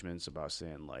engagements about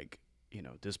saying like,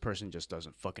 this person just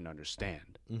doesn't fucking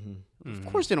understand. Of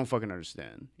course they don't fucking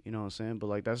understand. You know what I'm saying? But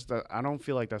like I don't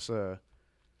feel like that's I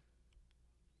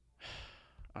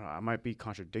don't know, I might be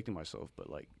contradicting myself, but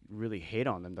like really hate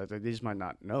on them that they just might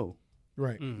not know.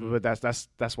 Right. But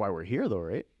that's why we're here though,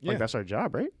 right? Yeah. Like that's our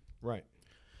job, right? Right.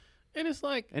 And it's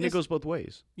like, and it goes both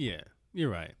ways. Yeah, you're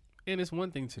right. And it's one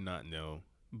thing to not know,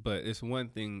 but it's a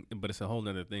whole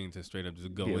other thing to straight up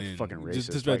just go in. Fucking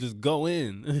racist. Just go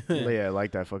in. Yeah,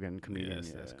 like that fucking comedian.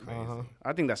 Yes, that's crazy.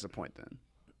 I think that's the point then.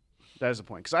 That is the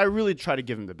point. Because I really try to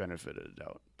give him the benefit of the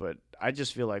doubt. But I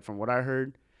just feel like from what I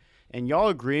heard, and y'all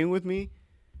agreeing with me,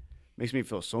 makes me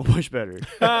feel so much better.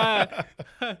 That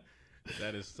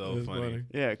is so funny.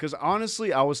 Yeah, because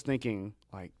honestly, I was thinking,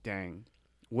 like, dang,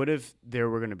 what if they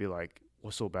were going to be like,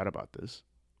 what's so bad about this?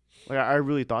 Like, I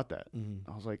really thought that.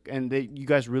 I was like, and you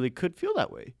guys really could feel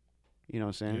that way. You know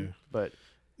what I'm saying? Yeah. But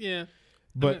yeah.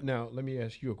 But now, let me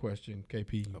ask you a question,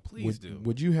 KP. Oh, please do.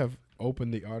 Would you have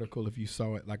opened the article if you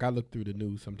saw it? Like, I look through the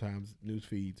news sometimes, news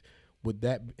feeds. Would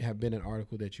that have been an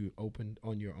article that you opened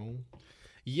on your own?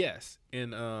 Yes.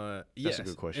 And that's a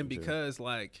good question. And because too.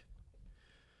 Like,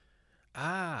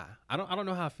 I don't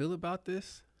know how I feel about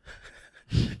this.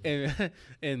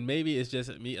 and maybe it's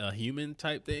just me, a human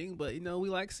type thing, but we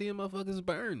like seeing motherfuckers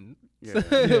burn,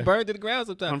 burn to the ground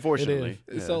sometimes. Unfortunately,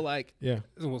 So like, So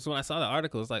when I saw the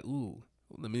article, it's like, ooh,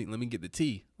 let me get the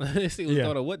tea. Let's see what's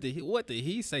going on. What did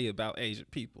he say about Asian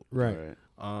people? Right.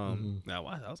 Now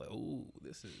I was like, ooh,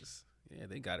 this is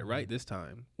they got it right this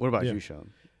time. What about you,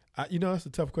 Sean? That's a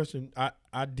tough question.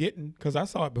 I didn't, because I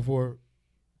saw it before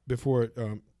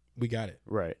we got it.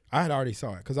 Right. I had already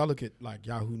saw it because I look at like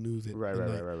Yahoo News.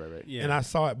 Right. Yeah. And I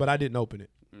saw it, but I didn't open it.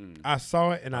 I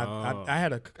saw it, and I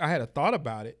had a thought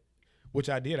about it which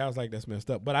I did. I was like, that's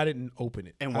messed up, but I didn't open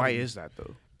it. And why is that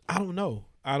though? I don't know.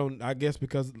 I guess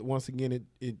because once again,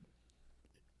 it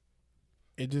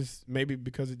just maybe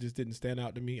because it just didn't stand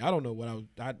out to me. I don't know what I'm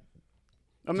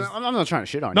not trying to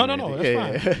shit on no, you. No,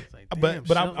 that's fine. Like,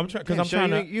 but I'm trying because I'm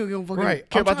trying to. You don't fucking Right.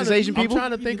 care about these Asian people? I'm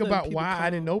trying to think about why I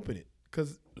didn't open it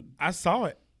because I saw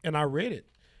it and I read it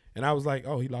and I was like,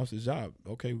 oh, he lost his job.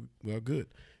 Okay, well, good.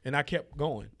 And I kept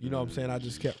going. You know what I'm saying? I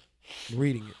just kept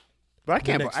reading it. But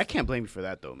I can't blame you for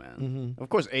that though, man. Mm-hmm. Of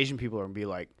course, Asian people are gonna be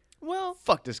like, well,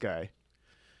 fuck this guy.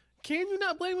 Can you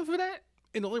not blame him for that?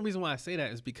 And the only reason why I say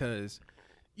that is because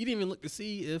you didn't even look to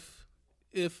see if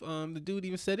the dude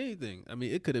even said anything. I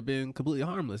mean, it could have been completely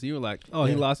harmless. You were like, oh,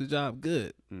 he lost his job.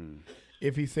 Good.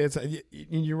 If he said something,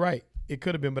 and you're right. It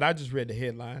could have been, but I just read the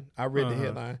headline. I read the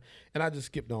headline, and I just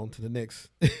skipped on to the next.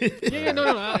 No.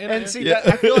 And see, that,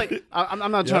 I feel like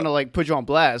I'm not trying to like put you on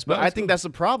blast, but I think that's the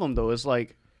problem, though. Is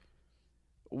like,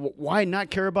 why not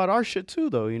care about our shit too,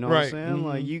 though? You know what I'm saying? Mm-hmm.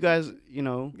 Like, you guys, you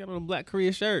know, got on a Black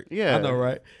Korea shirt. Yeah, I know,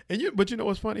 right? But you know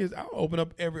what's funny is I'll open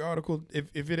up every article. If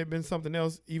it had been something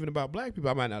else, even about black people,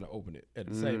 I might not have opened it at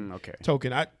the same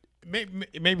token.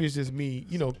 Maybe it's just me,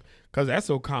 you know, because that's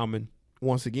so common.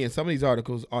 Once again, some of these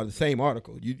articles are the same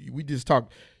article. We just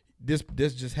talked. This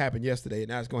just happened yesterday, and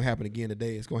now it's going to happen again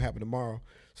today. It's going to happen tomorrow.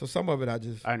 So some of it, I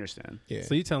understand. Yeah.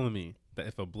 So you're telling me that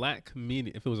if it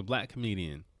was a black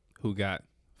comedian who got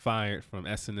fired from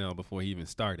SNL before he even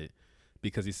started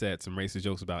because he said some racist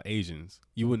jokes about Asians,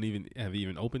 you wouldn't even have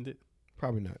opened it?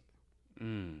 Probably not.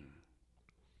 And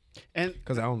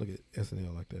because I don't look at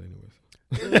SNL like that, anyways.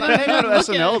 I hang out with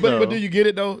SNL, though. But do you get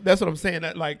it though? That's what I'm saying.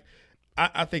 That like.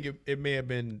 I think it may have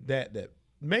been that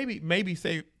maybe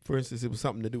say for instance it was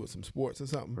something to do with some sports or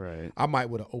something. Right. I might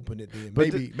would have opened it then.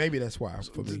 But maybe that's why.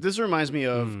 For me. This reminds me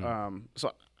of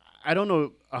so I don't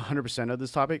know 100% of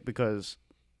this topic because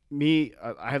I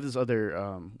have this other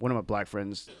one of my black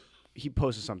friends. He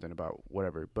posted something about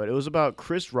whatever, but it was about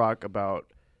Chris Rock.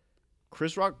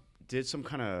 Chris Rock did some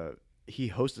kind of he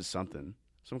hosted some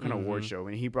kind of award show,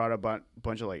 and he brought up a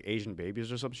bunch of like Asian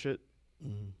babies or some shit.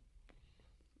 Mm-hmm.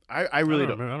 I really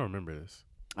don't. I don't remember this.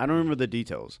 I don't remember the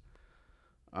details,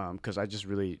 because I just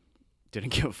really didn't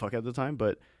give a fuck at the time.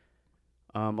 But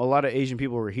a lot of Asian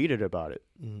people were heated about it.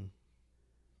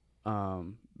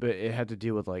 But it had to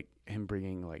deal with like him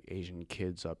bringing like Asian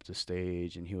kids up to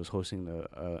stage, and he was hosting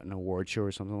an award show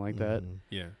or something like that.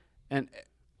 Yeah, and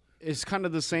it's kind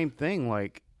of the same thing.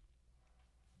 Like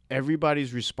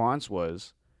everybody's response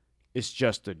was, "It's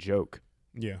just a joke."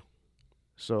 Yeah.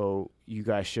 So you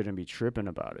guys shouldn't be tripping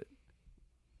about it.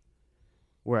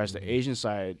 Whereas the Asian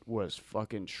side was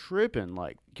fucking tripping,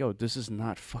 like, yo, this is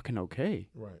not fucking okay.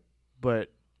 Right.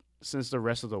 But since the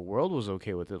rest of the world was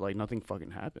okay with it, like nothing fucking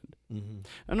happened. Mm-hmm.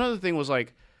 Another thing was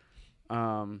like,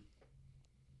 you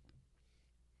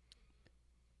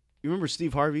remember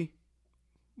Steve Harvey?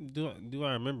 Do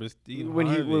I remember Steve when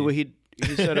Harvey? What he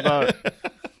said about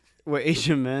what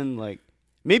Asian men like.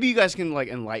 Maybe you guys can like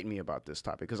enlighten me about this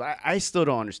topic because I still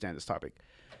don't understand this topic.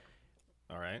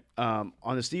 All right.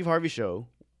 On the Steve Harvey show,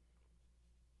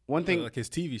 one thing like his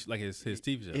TV show.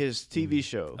 His TV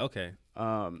show. Okay.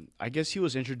 I guess he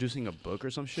was introducing a book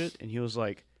or some shit, and he was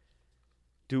like,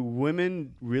 "Do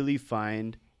women really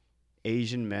find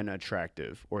Asian men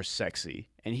attractive or sexy?"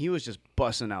 And he was just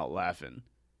busting out laughing,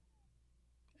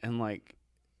 and like,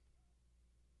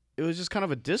 it was just kind of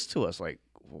a diss to us, like.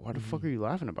 Why the fuck are you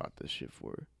laughing about this shit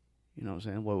for? You know what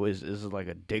I'm saying? What is it like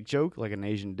a dick joke, like an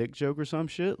Asian dick joke or some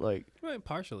shit? Like, right,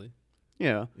 partially.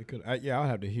 Yeah. It could. I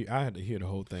had to hear the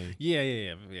whole thing.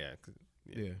 Yeah.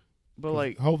 But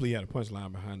like, hopefully, he had a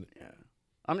punchline behind it. Yeah.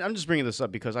 I'm just bringing this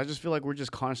up because I just feel like we're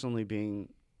just constantly being,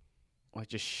 like,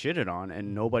 just shitted on,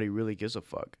 and nobody really gives a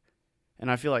fuck. And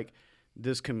I feel like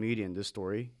this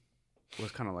story,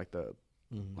 was kind of like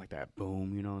like that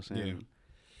boom. You know what I'm saying? Yeah.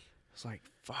 It's like,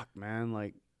 fuck, man.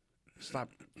 Like, stop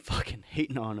fucking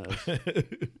hating on us.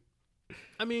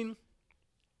 I mean,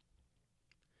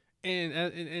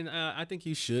 and I think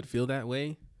you should feel that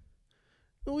way.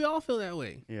 We all feel that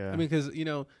way. Yeah. I mean, because,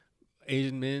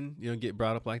 Asian men, get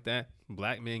brought up like that.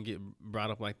 Black men get brought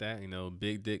up like that.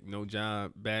 Big dick, no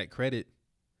job, bad credit.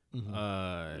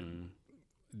 The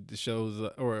shows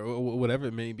or whatever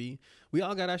it may be. We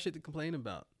all got our shit to complain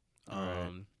about.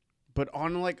 Right. But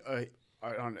on like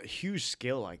on a huge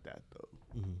scale like that, though,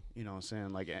 you know what I'm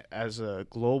saying? Like, as a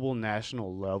global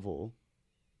national level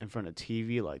in front of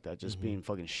TV like that, just being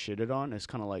fucking shitted on, it's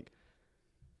kind of like,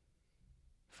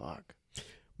 fuck.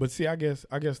 But see, I guess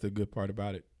the good part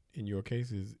about it in your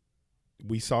case is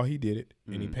we saw he did it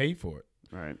and he paid for it.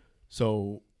 Right.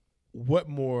 So what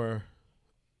more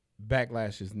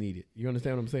backlash is needed. You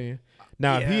understand what I'm saying?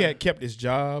 Now, if he had kept his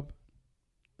job,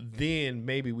 then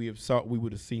maybe we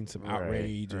would have seen some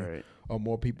outrage or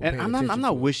more people. And I'm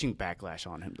not wishing backlash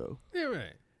on him though. Yeah,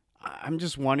 right. I'm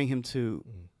just wanting him to.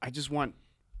 I just want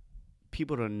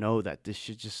people to know that this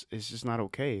shit it's just not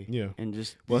okay. Yeah. And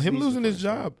just him losing his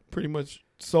job pretty much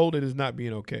sold it as not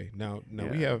being okay. Now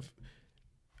we have,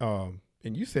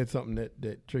 and you said something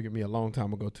that triggered me a long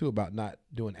time ago too about not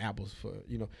doing apples for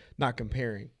not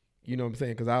comparing. You know what I'm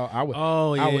saying? Because I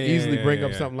would easily bring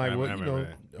up something like,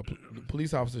 a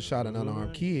police officer shot an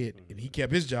unarmed kid and he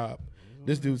kept his job.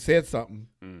 This dude said something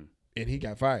and he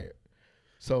got fired.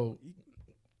 So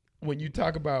when you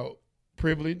talk about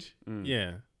privilege,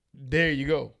 there you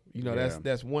go.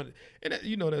 That's one, and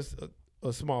that's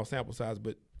a small sample size,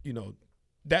 but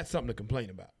that's something to complain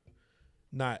about.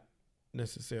 Not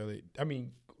necessarily. I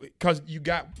mean, because you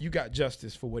got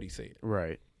justice for what he said.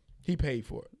 Right. He paid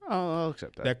for it. Oh, I'll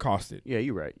accept that. That cost it. Yeah,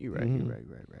 you're right. Mm-hmm. You're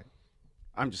right.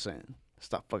 I'm just saying,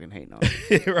 stop fucking hating on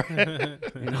it. Right.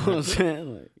 You know what I'm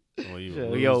saying? Like, well, you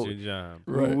lose your job.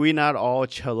 Right. We not all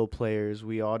cello players.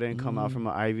 We all didn't come out from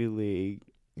an Ivy League.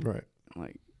 Right.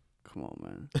 Like, come on,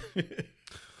 man.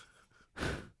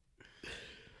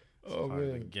 Oh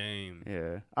man. Game.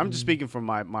 Yeah. I'm just speaking from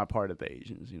my part of the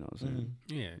Asians. You know what I'm saying?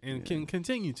 Yeah, and can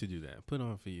continue to do that. Put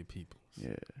on for your people.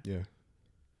 Yeah. Yeah.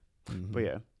 Mm-hmm. But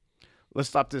yeah, let's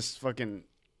stop this fucking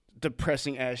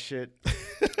depressing ass shit.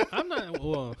 I'm not.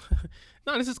 Well,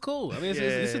 no, this is cool. I mean,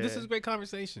 this is a great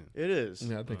conversation. It is.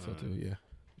 Yeah, I think so too. Yeah.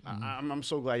 I'm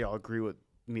so glad y'all agree with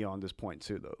me on this point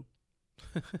too, though.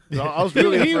 I was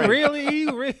really he really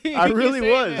I really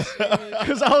was,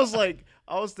 because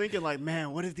I was thinking like,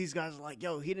 man, what if these guys are like,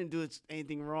 yo, he didn't do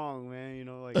anything wrong, man,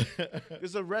 like,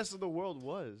 because the rest of the world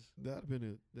was. Like I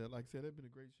said, that'd been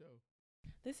a great show.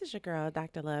 This is your girl,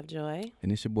 Dr. Lovejoy.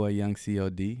 And it's your boy, Young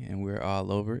COD, and we're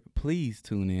all over it. Please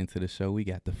tune in to the show. We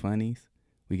got the funnies.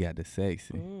 We got the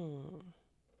sexy.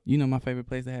 You know my favorite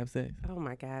place to have sex? Oh,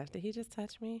 my gosh. Did he just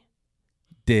touch me?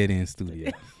 Dead End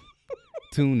Studios.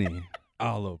 Tune in.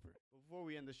 All over it. Before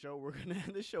we end the show, we're going to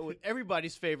end the show with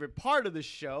everybody's favorite part of the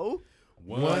show.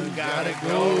 One gotta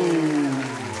go.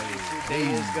 Today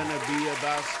is going to be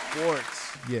about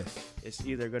sports. Yes. It's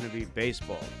either going to be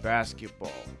baseball,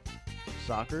 basketball,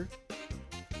 soccer,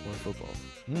 or football.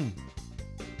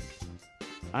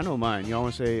 I know mine. Y'all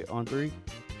want to say on three?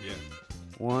 Yeah.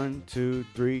 1, 2,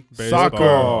 3.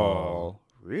 Soccer.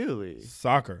 Really?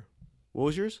 Soccer. What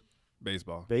was yours?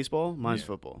 Baseball. Baseball? Mine's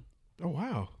football. Oh,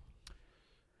 wow.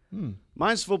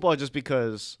 Mine's football just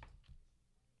because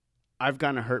I've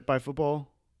gotten hurt by football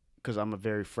because I'm a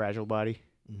very fragile body.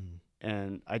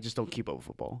 And I just don't keep up with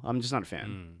football. I'm just not a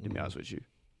fan, to be honest with you.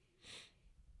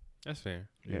 That's fair.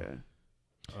 Yeah.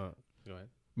 Go ahead.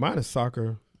 Mine is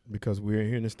soccer because we're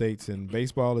here in the States, and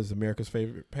baseball is America's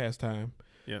favorite pastime.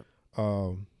 Yep.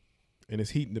 And it's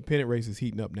heating. The pennant race is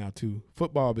heating up now too.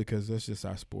 Football because that's just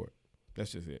our sport.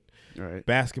 That's just it. All right.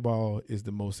 Basketball is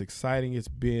the most exciting it's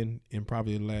been in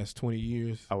probably the last 20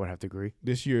 years. I would have to agree.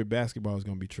 This year, basketball is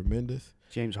going to be tremendous.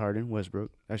 James Harden,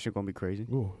 Westbrook. That shit going to be crazy.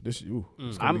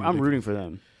 I'm rooting for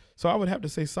them. So I would have to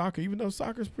say soccer, even though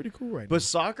soccer is pretty cool right now. But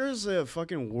soccer's a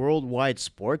fucking worldwide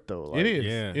sport, though. Like, it is.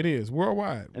 Yeah. It is.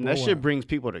 Worldwide. And that shit brings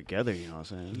people together, you know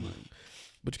what I'm saying? Like,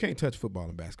 but you can't touch football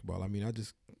and basketball. I mean, I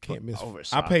just can't miss. Over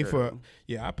I pay soccer,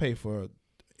 I pay for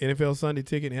NFL Sunday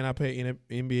ticket and I pay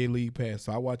NBA League Pass.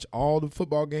 So I watch all the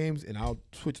football games and I'll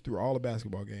switch through all the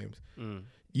basketball games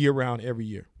year round every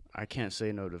year. I can't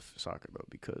say no to soccer, though,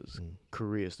 because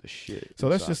Korea's the shit. So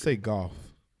let's just say golf.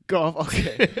 Golf,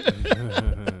 okay.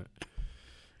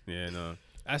 Yeah, no.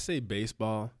 I say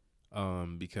baseball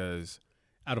because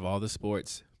out of all the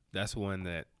sports, that's the one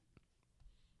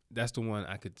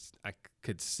I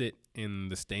could sit in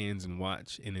the stands and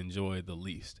watch and enjoy the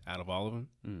least out of all of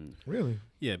them. Really?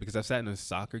 Yeah, because I've sat in a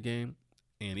soccer game,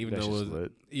 and even That though shit's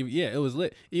lit. it was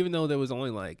lit. Even though there was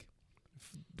only like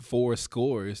 4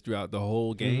 scores throughout the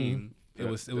whole game, it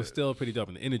was still pretty dope,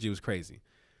 and the energy was crazy.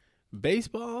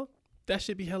 Baseball, that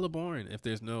should be hella boring if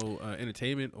there's no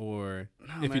entertainment or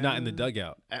if you're not in the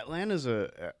dugout. Atlanta's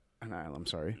I'm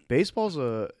sorry. Baseball's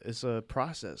it's a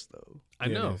process, though. I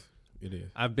know. It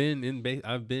is. I've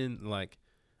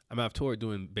toured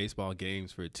doing baseball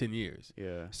games for 10 years.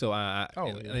 Yeah. So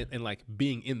and like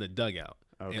being in the dugout.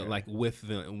 Okay. And like with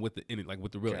the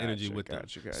real energy with them.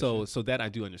 Gotcha. So that I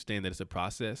do understand that it's a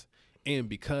process. And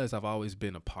because I've always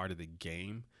been a part of the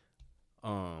game,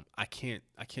 I can't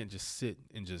just sit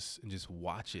and just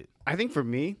watch it. I think for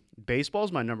me,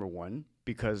 baseball's my number one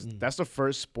because that's the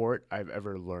first sport I've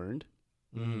ever learned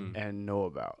and know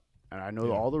about. And I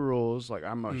know all the rules. Like,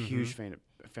 I'm a huge fan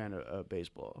fan of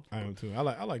baseball. I am too. I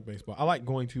like baseball. I like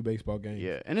going to baseball games.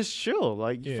 Yeah, and it's chill.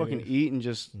 Like you fucking eat and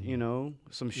just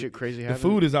some shit crazy happens. The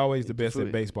food is always the best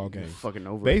at baseball games. Fucking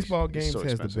over. Baseball games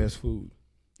has the best food.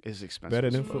 It's expensive.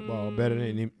 Better than football. Better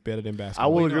than basketball. I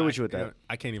will agree with you with that.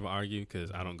 I can't even argue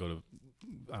because I don't go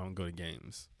to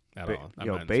games at all.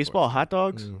 Yo, baseball hot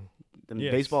dogs, them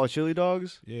baseball chili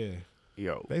dogs. Yeah.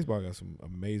 Yo, baseball got some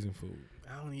amazing food.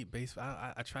 I don't eat baseball.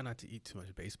 I try not to eat too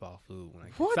much baseball food. When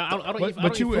what?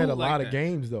 But you had a lot of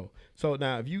games though. So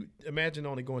now, if you imagine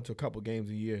only going to a couple games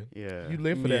a year, you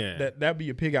live for that. That'd be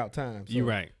your pig out time. So, you're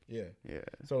right. Yeah.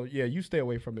 So you stay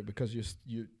away from it because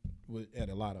you at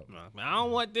a lot of. I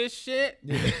don't want this shit.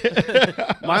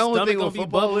 My only thing with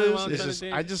football is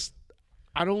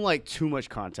I don't like too much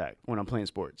contact when I'm playing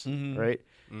sports, right?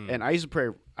 And I used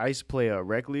to play a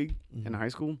rec league in high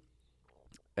school,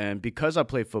 and because I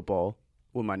played football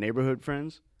with my neighborhood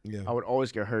friends, I would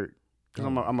always get hurt because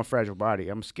I'm a fragile body.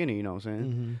 I'm skinny, you know what I'm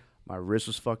saying? My wrist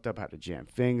was fucked up. I had a jammed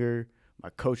finger. My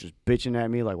coach was bitching at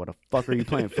me like, "What the fuck are you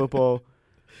playing football?"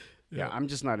 Yeah, I'm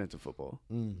just not into football.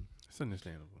 It's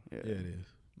understandable. Yeah, it is.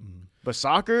 But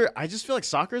soccer, I just feel like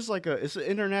soccer is it's an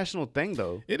international thing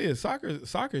though. It is. Soccer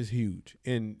is huge,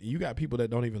 and you got people that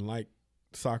don't even like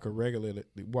soccer regularly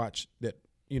that watch that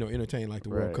entertain like the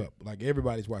World Cup. Like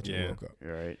everybody's watching the World Cup.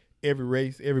 Right. Every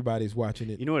race, everybody's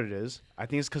watching it. You know what it is? I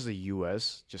think it's because the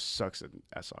U.S. just sucks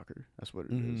at soccer. That's what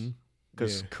it is.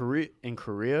 Because in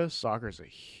Korea, soccer is a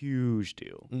huge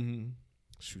deal.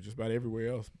 Shoot, just about everywhere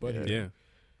else, but yeah.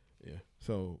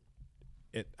 So,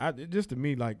 just to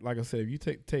me, like I said, if you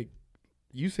take,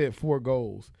 you said 4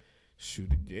 goals.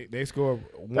 Shoot, they score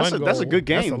one goal. That's a good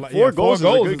game. 4 goals is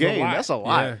a good game. That's a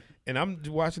lot. Yeah. And I'm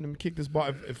watching them kick this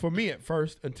ball. For me, at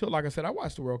first, until like I said, I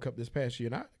watched the World Cup this past year,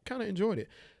 and I kind of enjoyed it.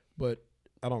 But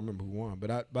I don't remember who won.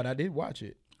 But I did watch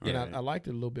it, and I liked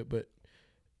it a little bit. But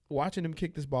watching them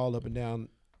kick this ball up and down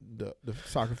the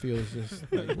soccer field is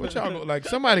just like, what y'all like.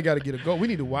 Somebody got to get a goal. We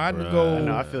need to widen the goal.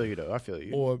 No, I feel you though. I feel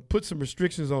you. Or put some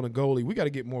restrictions on the goalie. We got to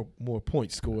get more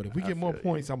points scored. If we get more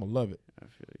points, I'm gonna love it. I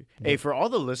feel you. Hey, for all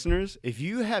the listeners, if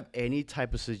you have any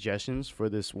type of suggestions for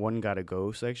this one gotta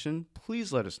go section,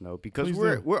 please let us know because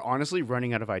we're honestly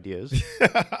running out of ideas.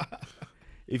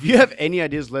 If you have any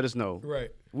ideas, let us know.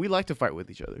 Right. We like to fight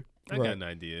with each other. I got an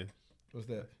idea. What's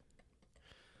that?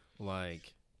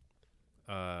 Like,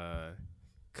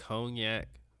 cognac,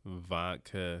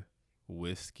 vodka,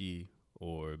 whiskey,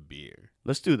 or beer.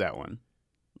 Let's do that one.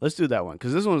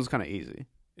 Because this one was kind of easy.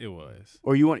 It was.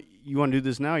 Or you want to do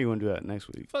this now or you want to do that next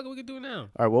week? Fuck it, we can do it now.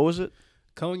 All right, what was it?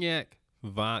 Cognac,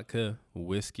 vodka,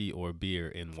 whiskey, or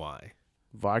beer, and why?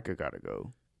 Vodka gotta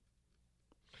go.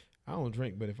 I don't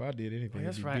drink, but if I did anything,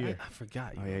 that's right. I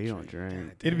forgot. You don't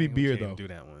drink. It'd be beer though. Do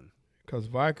that one. Because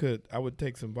vodka, I would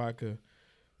take some vodka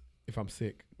if I'm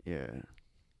sick. Yeah.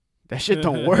 That shit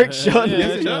don't work, Sean.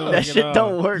 That shit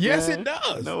don't work. Yes, man. it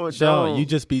does. No, it Sean, don't. you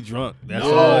just be drunk. That's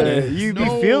all it is. You be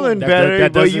feeling better,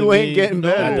 but you ain't getting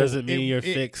better. That doesn't mean you're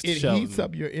fixed. It heats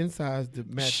up your insides to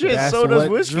match. Shit, so does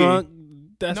whiskey.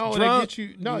 That's drunk. They get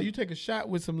you. No, you take a shot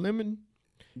with some lemon.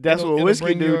 That's what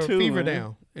whiskey do your too. Fever man.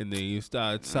 down. And then you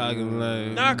start talking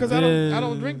like. Nah, because I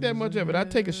don't drink that much of it. I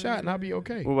take a shot and I'll be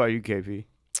okay. What about you, KP?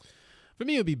 For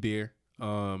me, it'd be beer.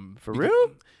 For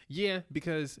real? Yeah,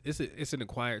 because it's an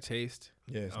acquired taste.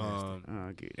 Yeah, it's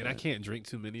nasty. And I can't drink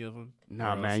too many of them.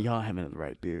 Nah, man, y'all having the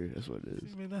right beer. That's what it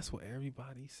is. Man, that's what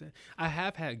everybody said. I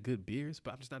have had good beers,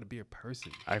 but I'm just not a beer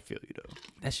person. I feel you though.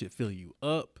 That shit fill you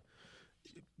up.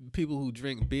 People who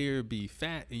drink beer be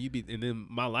fat, and then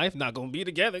my life not gonna be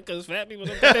together because fat people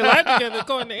don't get their life together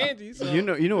according to Angie. So. You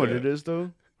know what it is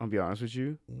though. I'll be honest with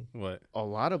you. What? A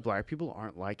lot of black people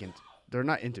aren't they're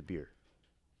not into beer.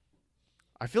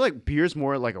 I feel like beer's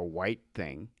more like a white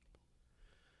thing.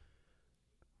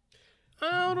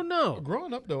 I don't know.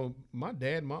 Growing up though, my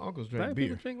dad and my uncles drank black beer.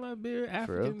 People drink a lot of beer.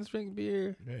 Africans drink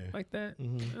beer like that.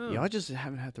 Mm-hmm. Y'all just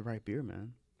haven't had the right beer,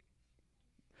 man.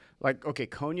 Like, okay,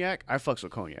 cognac, I fucks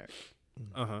with cognac.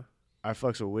 Uh-huh. I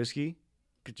fucks with whiskey,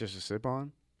 just to sip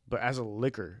on. But as a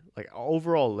liquor, like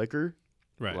overall liquor,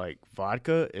 right? Like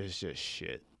vodka is just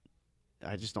shit.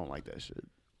 I just don't like that shit.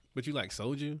 But you like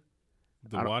soju?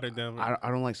 The watered down? I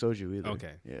don't like soju either.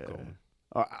 Okay. Yeah.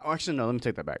 Cool. Actually, no, let me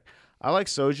take that back. I like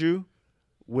soju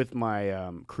with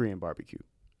my Korean barbecue.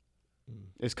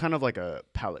 It's kind of like a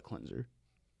palate cleanser,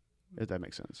 if that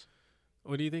makes sense.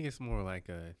 Or do you think it's more like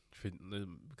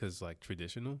because like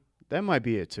traditional? That might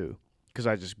be it too, because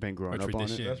I just been growing up on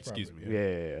it. Excuse me.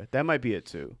 Yeah. That might be it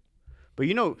too. But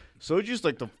soju's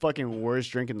like the fucking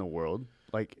worst drink in the world.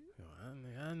 Like,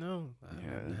 I know. I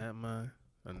have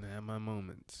my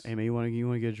moments. Hey man, you want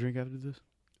to get a drink after this?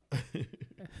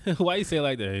 Why you say it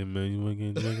like that? Hey man, you want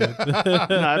to get a drink?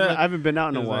 I haven't been out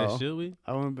in a while. Like, should we?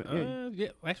 I haven't been. Yeah.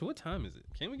 Actually, what time is it?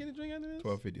 Can we get a drink after this?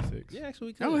 12:56. Yeah, actually,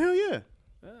 we can. Oh hell yeah!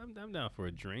 I'm down for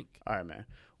a drink. All right, man.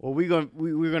 Well, we're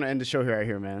gonna end the show right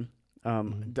here, man.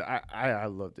 I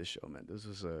love this show, man. This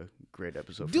was a great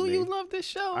episode. Do you love this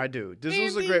show? I do.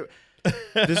 This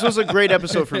was a great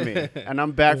episode for me, and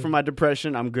I'm back from my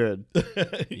depression. I'm good.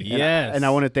 Yes, and I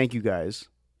want to thank you guys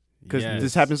because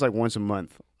this happens like once a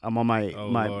month. I'm on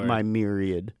my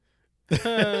myriad. This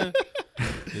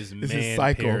is a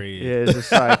cycle. Period. Yeah, it's a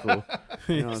cycle.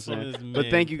 You know what I'm saying? But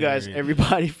thank you guys,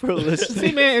 everybody, for listening.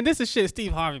 See, man, and this is shit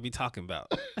Steve Harvey be talking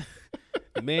about.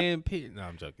 Man, no,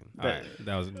 I'm joking. All right,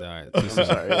 that was all right. I'm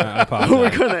sorry. I apologize.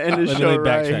 We're gonna end the show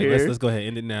right here. Let's go ahead and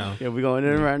end it now. Yeah, we're gonna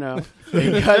end it right now.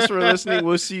 Thank you guys for listening.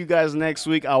 We'll see you guys next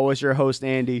week. I was your host,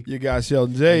 Andy. You guys,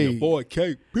 Sheldon J. And your boy,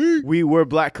 KP. We were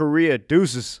Black Korea.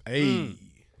 Deuces. Hey.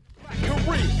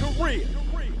 Korea.